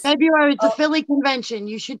 Which is February, it's a Philly convention.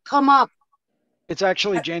 You should come up. It's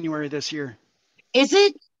actually January this year. Is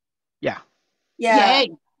it? Yeah. Yeah.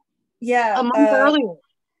 Yay. Yeah. A month earlier.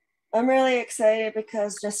 I'm really excited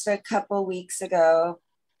because just a couple weeks ago,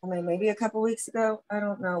 maybe a couple weeks ago, I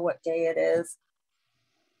don't know what day it is.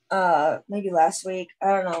 Maybe last week, I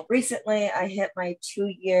don't know. Recently, I hit my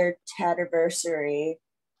 2-year tativersary.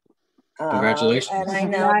 Congratulations. And I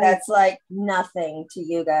know that's like nothing to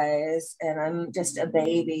you guys, and I'm just a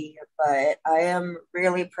baby, but I am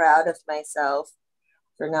really proud of myself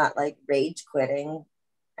for not like rage quitting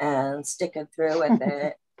and sticking through with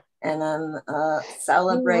it. And I'm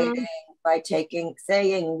celebrating by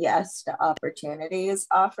saying yes to opportunities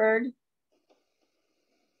offered.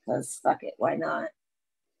 Because fuck it, why not?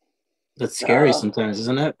 That's scary sometimes,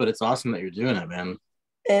 isn't it? But it's awesome that you're doing it, man.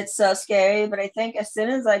 It's so scary, but I think as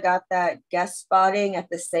soon as I got that guest spotting at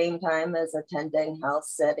the same time as attending Health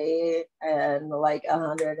City and like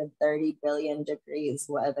 130 billion degrees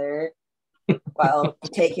weather while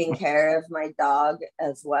taking care of my dog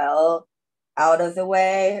as well, out of the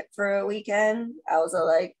way for a weekend, I was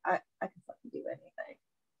like, I can fucking do anything.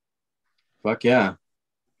 Fuck yeah.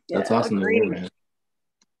 That's awesome to hear, man.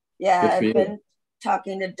 Yeah, I've been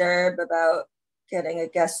talking to Derb about getting a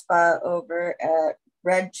guest spot over at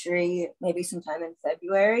Red Tree, maybe sometime in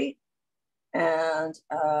February. And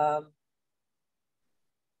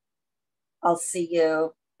I'll see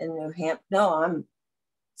you in New Hampshire. No, I'm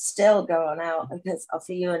still going out because I'll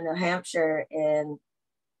see you in New Hampshire in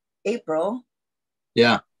April.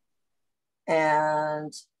 Yeah.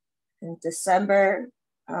 And in December,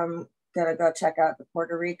 I'm gonna go check out the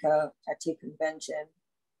Puerto Rico tattoo convention.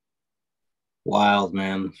 Wild,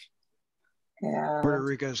 man. And Puerto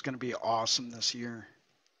Rico is going to be awesome this year.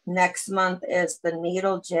 Next month is the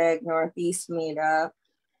Needle Jig Northeast meetup.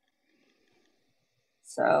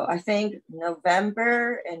 So I think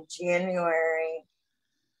November and January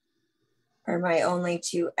are my only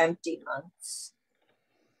 2 empty months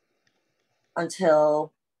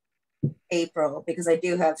until April, because I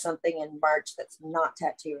do have something in March that's not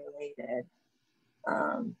tattoo related.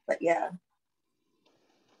 But yeah,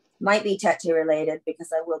 might be tattoo related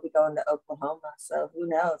because I will be going to Oklahoma. So who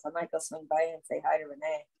knows? I might go swing by and say hi to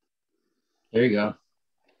Renee. There you go.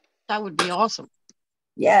 That would be awesome.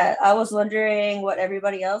 Yeah, I was wondering what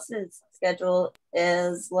everybody else's schedule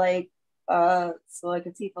is like, so I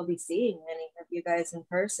could see if I'll be seeing any of you guys in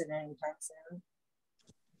person anytime soon.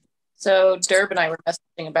 So Derb and I were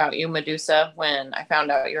messaging about you, Medusa, when I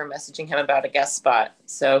found out you were messaging him about a guest spot.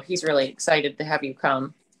 So he's really excited to have you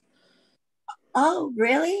come. Oh,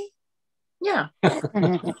 really? Yeah.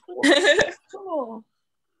 Cool.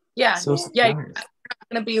 Yeah. So yeah. You're not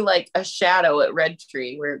going to be like a shadow at Red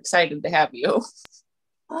Tree. We're excited to have you.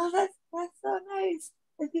 Oh, that's so nice.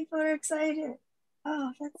 The people are excited.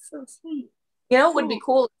 Oh, that's so sweet. You know, it would be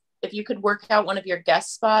cool if you could work out one of your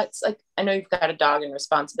guest spots. Like, I know you've got a dog and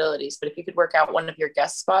responsibilities, but if you could work out one of your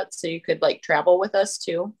guest spots so you could like travel with us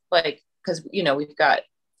too, like, because, you know, we've got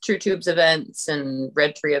True Tubes events and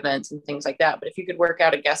Red Tree events and things like that. But if you could work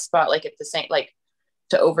out a guest spot, like at the same, like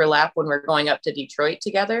to overlap when we're going up to Detroit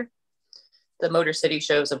together, the Motor City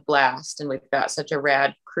show's a blast. And we've got such a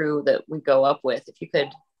rad crew that we go up with.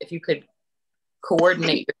 If you could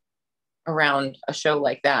coordinate around a show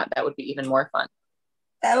like that, that would be even more fun.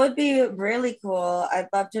 That would be really cool. I'd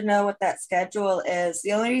love to know what that schedule is.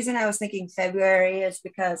 The only reason I was thinking February is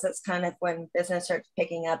because that's kind of when business starts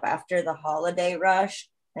picking up after the holiday rush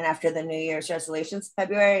and after the New Year's resolutions.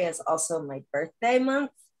 February is also my birthday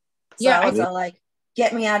month. So yeah, I was all like,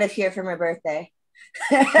 get me out of here for my birthday.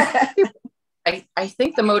 I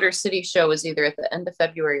think the Motor City show is either at the end of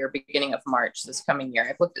February or beginning of March this coming year.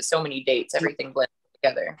 I've looked at so many dates, everything blended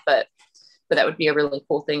together, but that would be a really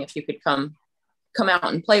cool thing if you could come come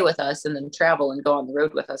out and play with us and then travel and go on the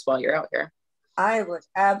road with us while you're out here. I would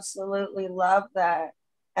absolutely love that.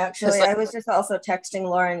 Actually, like, I was just also texting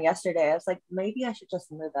Lauren yesterday. I was like, maybe I should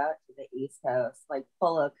just move out to the East Coast, like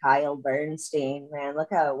pull a Kyle Bernstein, man. Look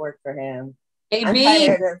how it worked for him. I'm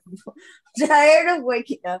tired of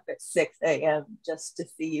waking up at 6 a.m. just to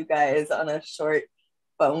see you guys on a short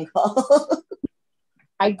phone call.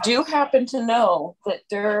 I do happen to know that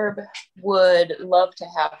Derb would love to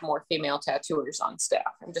have more female tattooers on staff.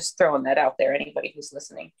 I'm just throwing that out there. Anybody who's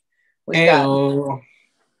listening, we've got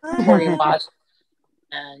Corey Lodge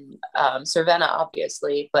and Cervena,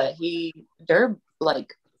 obviously, but Derb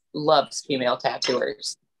like loves female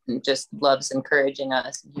tattooers and just loves encouraging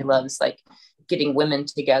us. He loves like getting women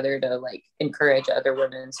together to like encourage other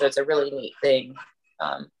women. So it's a really neat thing.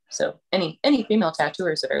 So any female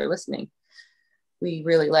tattooers that are listening, we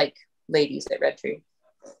really like ladies at Red Tree.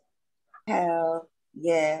 Hell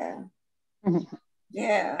yeah.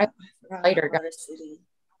 Yeah. Lighter guy.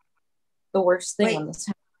 The worst thing on this.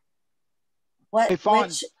 What? Hey, Fawn,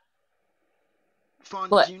 do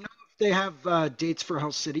you know if they have dates for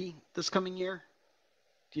Hell City this coming year?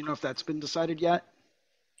 Do you know if that's been decided yet?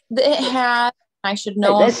 It has. I should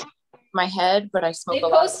know off my head, but I smoke a lot.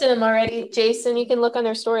 They posted them already, Jason. You can look on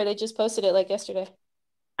their story. They just posted it like yesterday.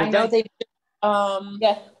 I know they.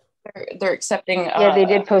 Yeah, they're accepting. Yeah, they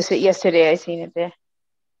did post it yesterday. I seen it there.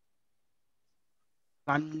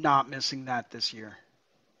 I'm not missing that this year.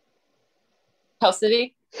 Hell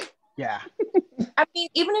City. Yeah. I mean,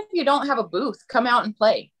 even if you don't have a booth, come out and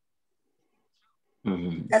play.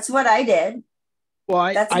 That's what I did. Well,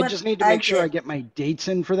 I just need to make sure I get my dates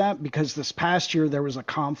in for that, because this past year there was a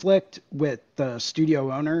conflict with the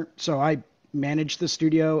studio owner. So I manage the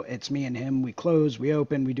studio. It's me and him. We close, we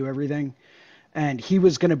open, we do everything. And he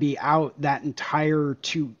was going to be out that entire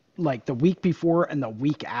the week before and the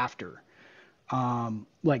week after.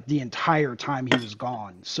 Like the entire time he was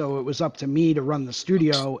gone. So it was up to me to run the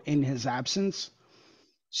studio in his absence.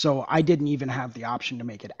 So I didn't even have the option to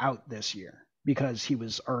make it out this year because he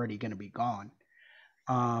was already going to be gone.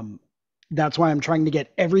 That's why I'm trying to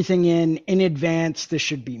get everything in advance. This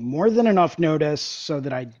should be more than enough notice so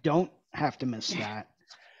that I don't have to miss that.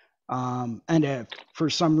 And if for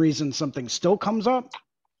some reason something still comes up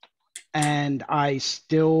and I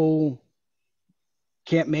still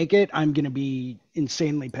can't make it, I'm going to be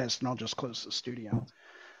insanely pissed and I'll just close the studio.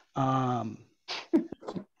 I'm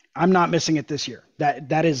not missing it this year.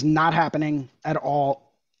 That is not happening at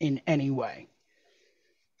all in any way.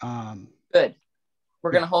 Good.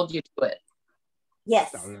 We're going to hold you to it.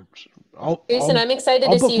 Yes. Jason, I'm excited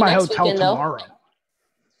to see you next weekend, tomorrow.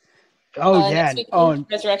 Oh, yeah. Next weekend,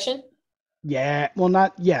 Resurrection? Yeah.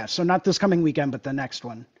 Well, so not this coming weekend, but the next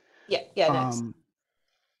one. Yeah, next.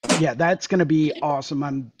 Yeah, that's going to be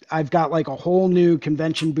awesome. I've got like a whole new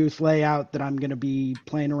convention booth layout that I'm going to be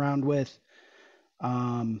playing around with.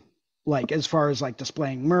 Like as far as like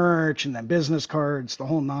displaying merch and then business cards, the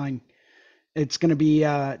whole nine. It's going to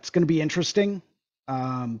be interesting.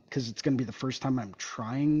 Because it's going to be the first time I'm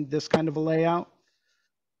trying this kind of a layout,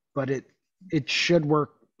 but it should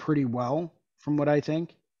work pretty well from what I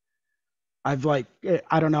think. I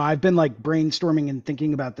don't know. I've been like brainstorming and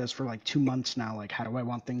thinking about this for like 2 months now. Like, how do I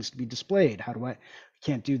want things to be displayed? I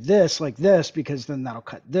can't do this like this because then that'll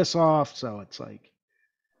cut this off. So it's like,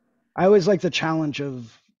 I always like the challenge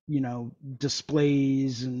of,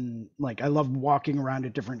 displays, and like, I love walking around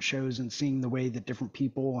at different shows and seeing the way that different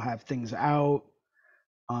people have things out.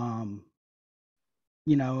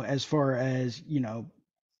 As far as,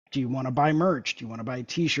 do you want to buy merch? Do you want to buy a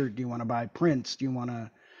t-shirt? Do you want to buy prints? Do you want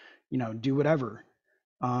to, do whatever?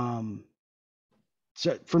 So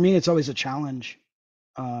for me, it's always a challenge,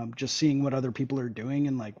 just seeing what other people are doing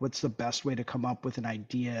and like, what's the best way to come up with an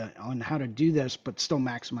idea on how to do this, but still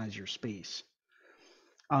maximize your space.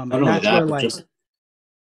 And that's where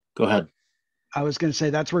go ahead. I was going to say,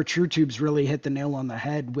 that's where True Tubes really hit the nail on the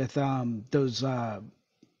head with, those,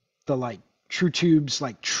 the like True Tubes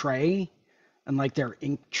like tray and like their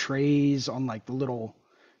ink trays on like the little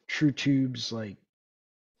True Tubes like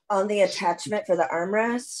on the attachment for the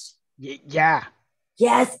armrest. Yeah.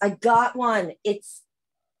 Yes, I got one. It's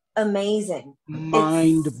amazing.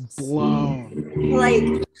 Mind blown.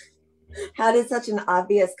 Like, how did such an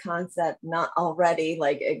obvious concept not already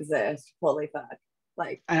like exist? Holy fuck.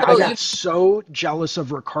 Like, and I got so jealous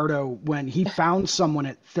of Ricardo when he found someone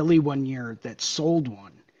at Philly one year that sold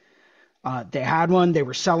one. They had one, they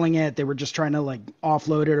were selling it, they were just trying to like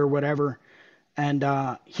offload it or whatever. And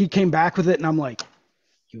he came back with it and I'm like,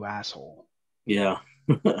 you asshole. Yeah.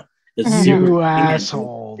 You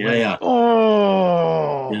asshole. Yeah, yeah.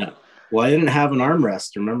 Oh. Yeah. Well, I didn't have an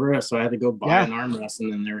armrest, remember? So I had to go buy an armrest,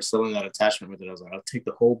 and then they were selling that attachment with it. I was like, I'll take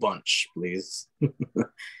the whole bunch, please.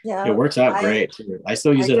 Yeah, it works out great too. I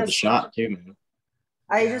still use it at the shop too, man.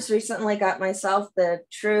 I just recently got myself the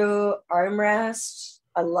true armrest.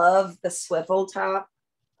 I love the swivel top.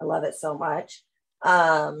 I love it so much.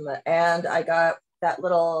 And I got that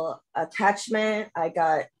little attachment. I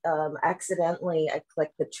got accidentally, I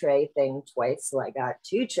clicked the tray thing twice. So I got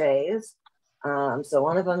 2 trays. So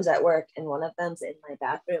one of them's at work and one of them's in my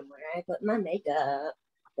bathroom where I put my makeup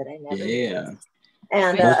that I never used.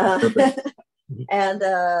 And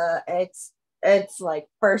it's like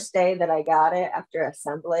first day that I got it after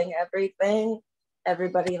assembling everything.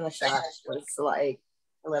 Everybody in the shop was like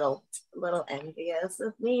a little envious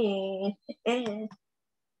of me. I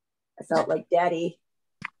felt like daddy.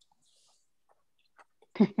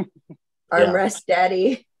 Armrest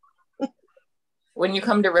daddy. When you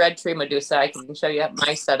come to Red Tree Medusa, I can show you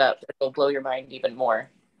my setup. It'll blow your mind even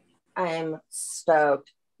more. I'm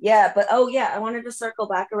stoked. Yeah, but I wanted to circle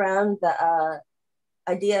back around the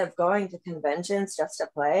idea of going to conventions just to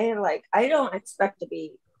play. Like, I don't expect to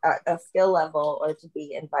be at a skill level or to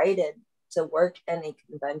be invited to work any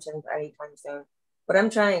conventions anytime soon. But I'm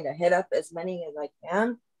trying to hit up as many as I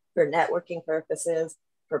can for networking purposes,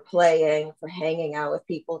 for playing, for hanging out with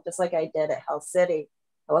people, just like I did at Hell City.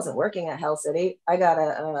 I wasn't working at Hell City. I got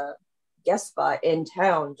a guest spot in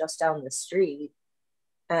town, just down the street.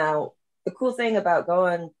 Now, the cool thing about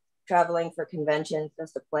traveling for conventions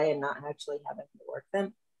just to play and not actually having to work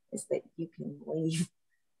them is that you can leave.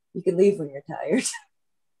 You can leave when you're tired.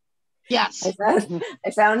 Yes.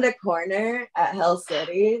 I found a corner at Hell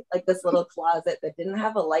City, like this little closet that didn't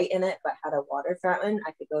have a light in it, but had a water fountain.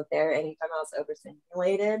 I could go there anytime I was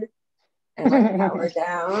overstimulated and like power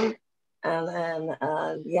down. And then,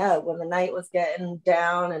 when the night was getting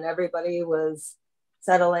down and everybody was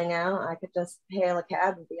settling out, I could just hail a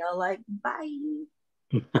cab and be all like, bye.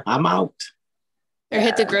 I'm out. Or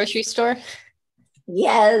hit the grocery store.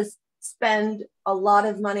 Yes. Spend a lot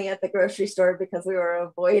of money at the grocery store because we were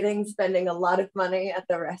avoiding spending a lot of money at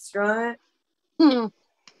the restaurant. Lauren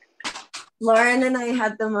and I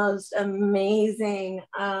had the most amazing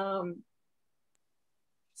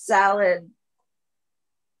salad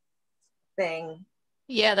thing.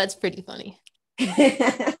 Yeah, that's pretty funny.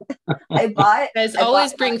 I bought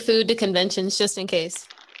bring food to conventions just in case.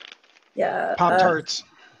 Yeah. Pop-Tarts.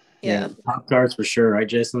 Yeah. Pop-Tarts for sure, right,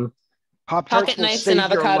 Jason? Pocket knives and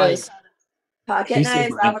avocados. Pocket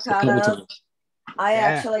knives, avocados. I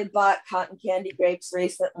actually bought cotton candy grapes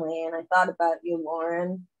recently, and I thought about you,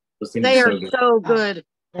 Lauren. They are so good.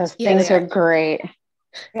 Those things are great.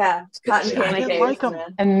 Yeah, cotton candy grapes. Like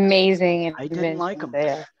them. Amazing. I didn't like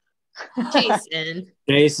them. Jason.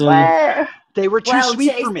 What? They were too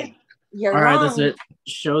sweet for me. You're all right, wrong. that's it.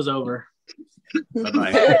 Show's over.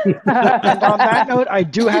 Bye-bye. And on that note, I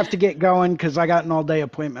do have to get going because I got an all-day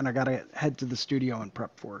appointment. I got to head to the studio and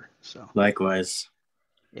prep for. So likewise.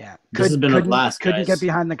 Yeah, this has been a blast. Couldn't get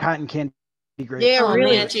behind the cotton candy grapes. Yeah,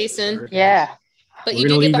 really, man, Jason. Yeah, but you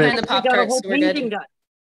do get behind the Pop-Tarts. So we're good.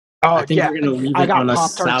 Oh, I think we're gonna leave it on a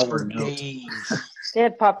sour note. They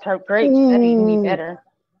had Pop-Tart grapes. That'd even be better.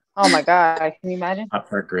 Oh my god, can you imagine?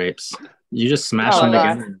 Pop-Tart grapes. You just smash them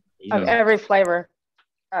together. Of every flavor.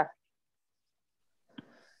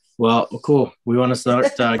 Well, cool. We want to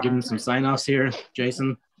start giving some sign-offs here.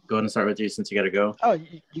 Jason, go ahead and start with you since you got to go. Oh,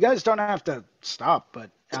 you guys don't have to stop,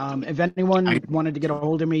 but if anyone wanted to get a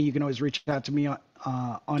hold of me, you can always reach out to me on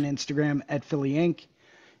Instagram at Philly Inc.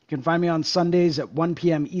 You can find me on Sundays at 1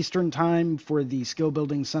 p.m. Eastern Time for the Skill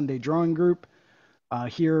Building Sunday Drawing Group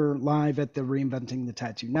here live at the Reinventing the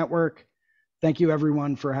Tattoo Network. Thank you,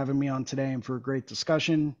 everyone, for having me on today and for a great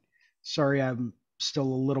discussion. Sorry, I'm still a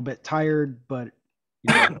little bit tired, but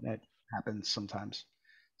that happens sometimes.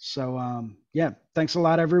 So, thanks a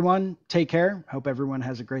lot, everyone. Take care. Hope everyone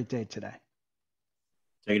has a great day today.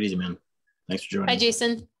 Take it easy, man. Thanks for joining. Hi,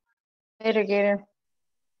 Jason. Later, Gator.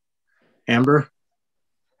 Amber?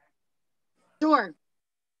 Sure.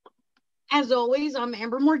 As always, I'm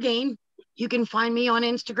Amber Morgaine. You can find me on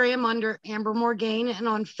Instagram under Amber Morgaine and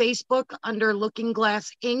on Facebook under Looking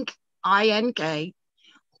Glass Inc. INK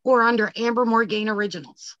or under Amber Morgaine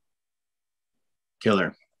Originals.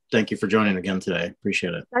 Killer. Thank you for joining again today.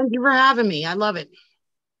 Appreciate it. Thank you for having me. I love it.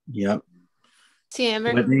 Yep. See you,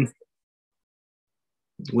 Amber.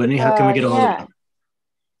 Whitney, how can we get a hold of you?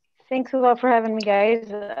 Thanks a lot for having me, guys.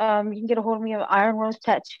 You can get a hold of me at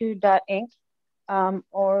ironrosetattoo.inc.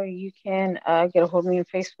 Or you can get a hold of me on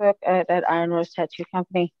Facebook at Iron Rose Tattoo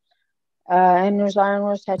Company. And there's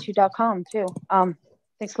ironrosetattoo.com too.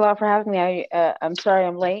 Thanks a lot for having me. I'm sorry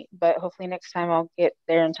I'm late, but hopefully next time I'll get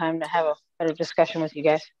there in time to have a better discussion with you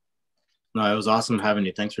guys. No, it was awesome having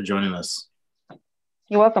you. Thanks for joining us.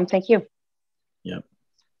 You're welcome. Thank you. Yep.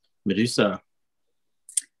 Medusa.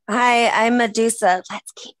 Hi, I'm Medusa.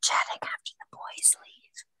 Let's keep chatting after the boys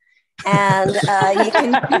leave.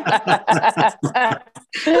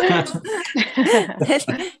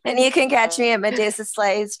 And you can catch me at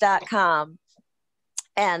medusaslays.com.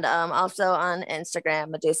 And also on Instagram,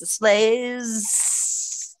 Medusa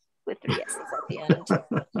Slays with 3 S's at the end.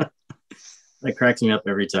 That cracks me up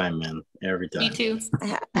every time, man. Every time. Me too.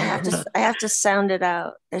 I have to sound it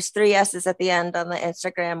out. There's 3 S's at the end on the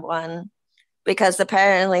Instagram one, because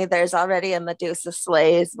apparently there's already a Medusa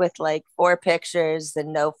Slays with like 4 pictures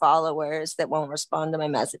and no followers that won't respond to my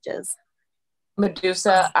messages.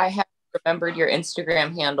 Medusa, I have remembered your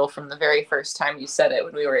Instagram handle from the very first time you said it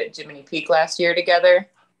when we were at Jiminy Peak last year together.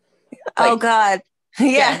 Oh God.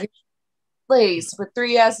 Yeah. Slays with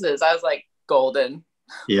 3 S's. I was like, golden.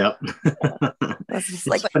 Yep. It's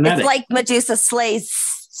like Medusa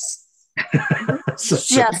Slays.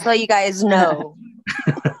 Just so you guys know.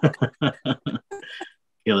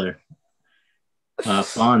 Killer.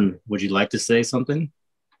 Fawn, would you like to say something?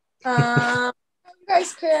 You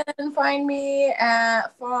guys can find me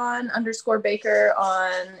at Fawn_Baker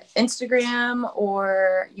on Instagram,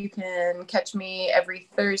 or you can catch me every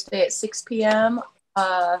Thursday at 6 p.m.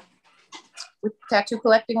 With Tattoo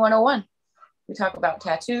Collecting 101. We talk about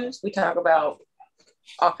tattoos. We talk about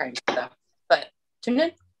all kinds of stuff. But tune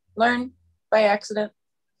in, learn by accident.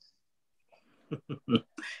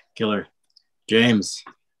 Killer. James.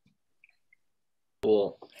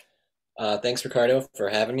 Cool. Thanks, Ricardo, for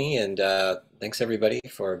having me, and thanks everybody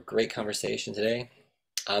for a great conversation today.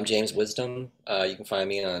 I'm James Wisdom. You can find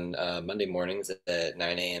me on Monday mornings at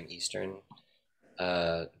 9 a.m. Eastern.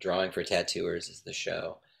 Drawing for Tattooers is the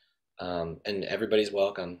show. And everybody's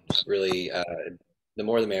welcome. Really, the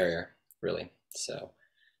more the merrier, really. So,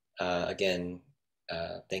 again,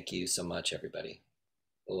 thank you so much, everybody.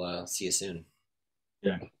 We'll see you soon.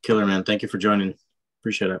 Yeah, killer, man. Thank you for joining.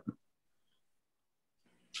 Appreciate it.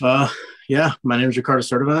 Yeah, my name is Ricardo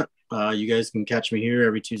Sturdivant. You guys can catch me here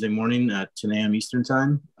every Tuesday morning at 10 a.m. Eastern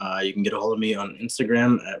time. You can get a hold of me on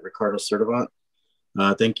Instagram at Ricardo Sturdivant.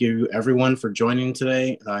 Thank you, everyone, for joining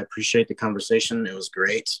today. I appreciate the conversation. It was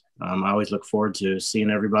great. I always look forward to seeing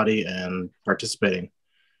everybody and participating.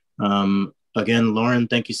 Again, Lauren,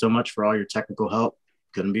 thank you so much for all your technical help.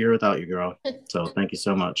 Couldn't be here without you, girl. So thank you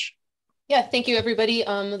so much. Yeah, thank you, everybody.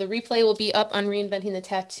 The replay will be up on Reinventing the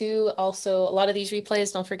Tattoo. Also, a lot of these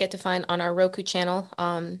replays, don't forget to find on our Roku channel.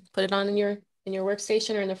 Put it on in your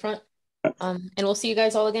workstation or in the front. And we'll see you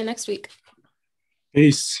guys all again next week.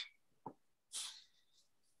 Peace.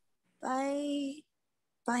 Bye.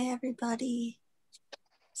 Bye, everybody.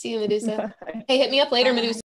 See you, Medusa. Hey, hit me up later, Medusa.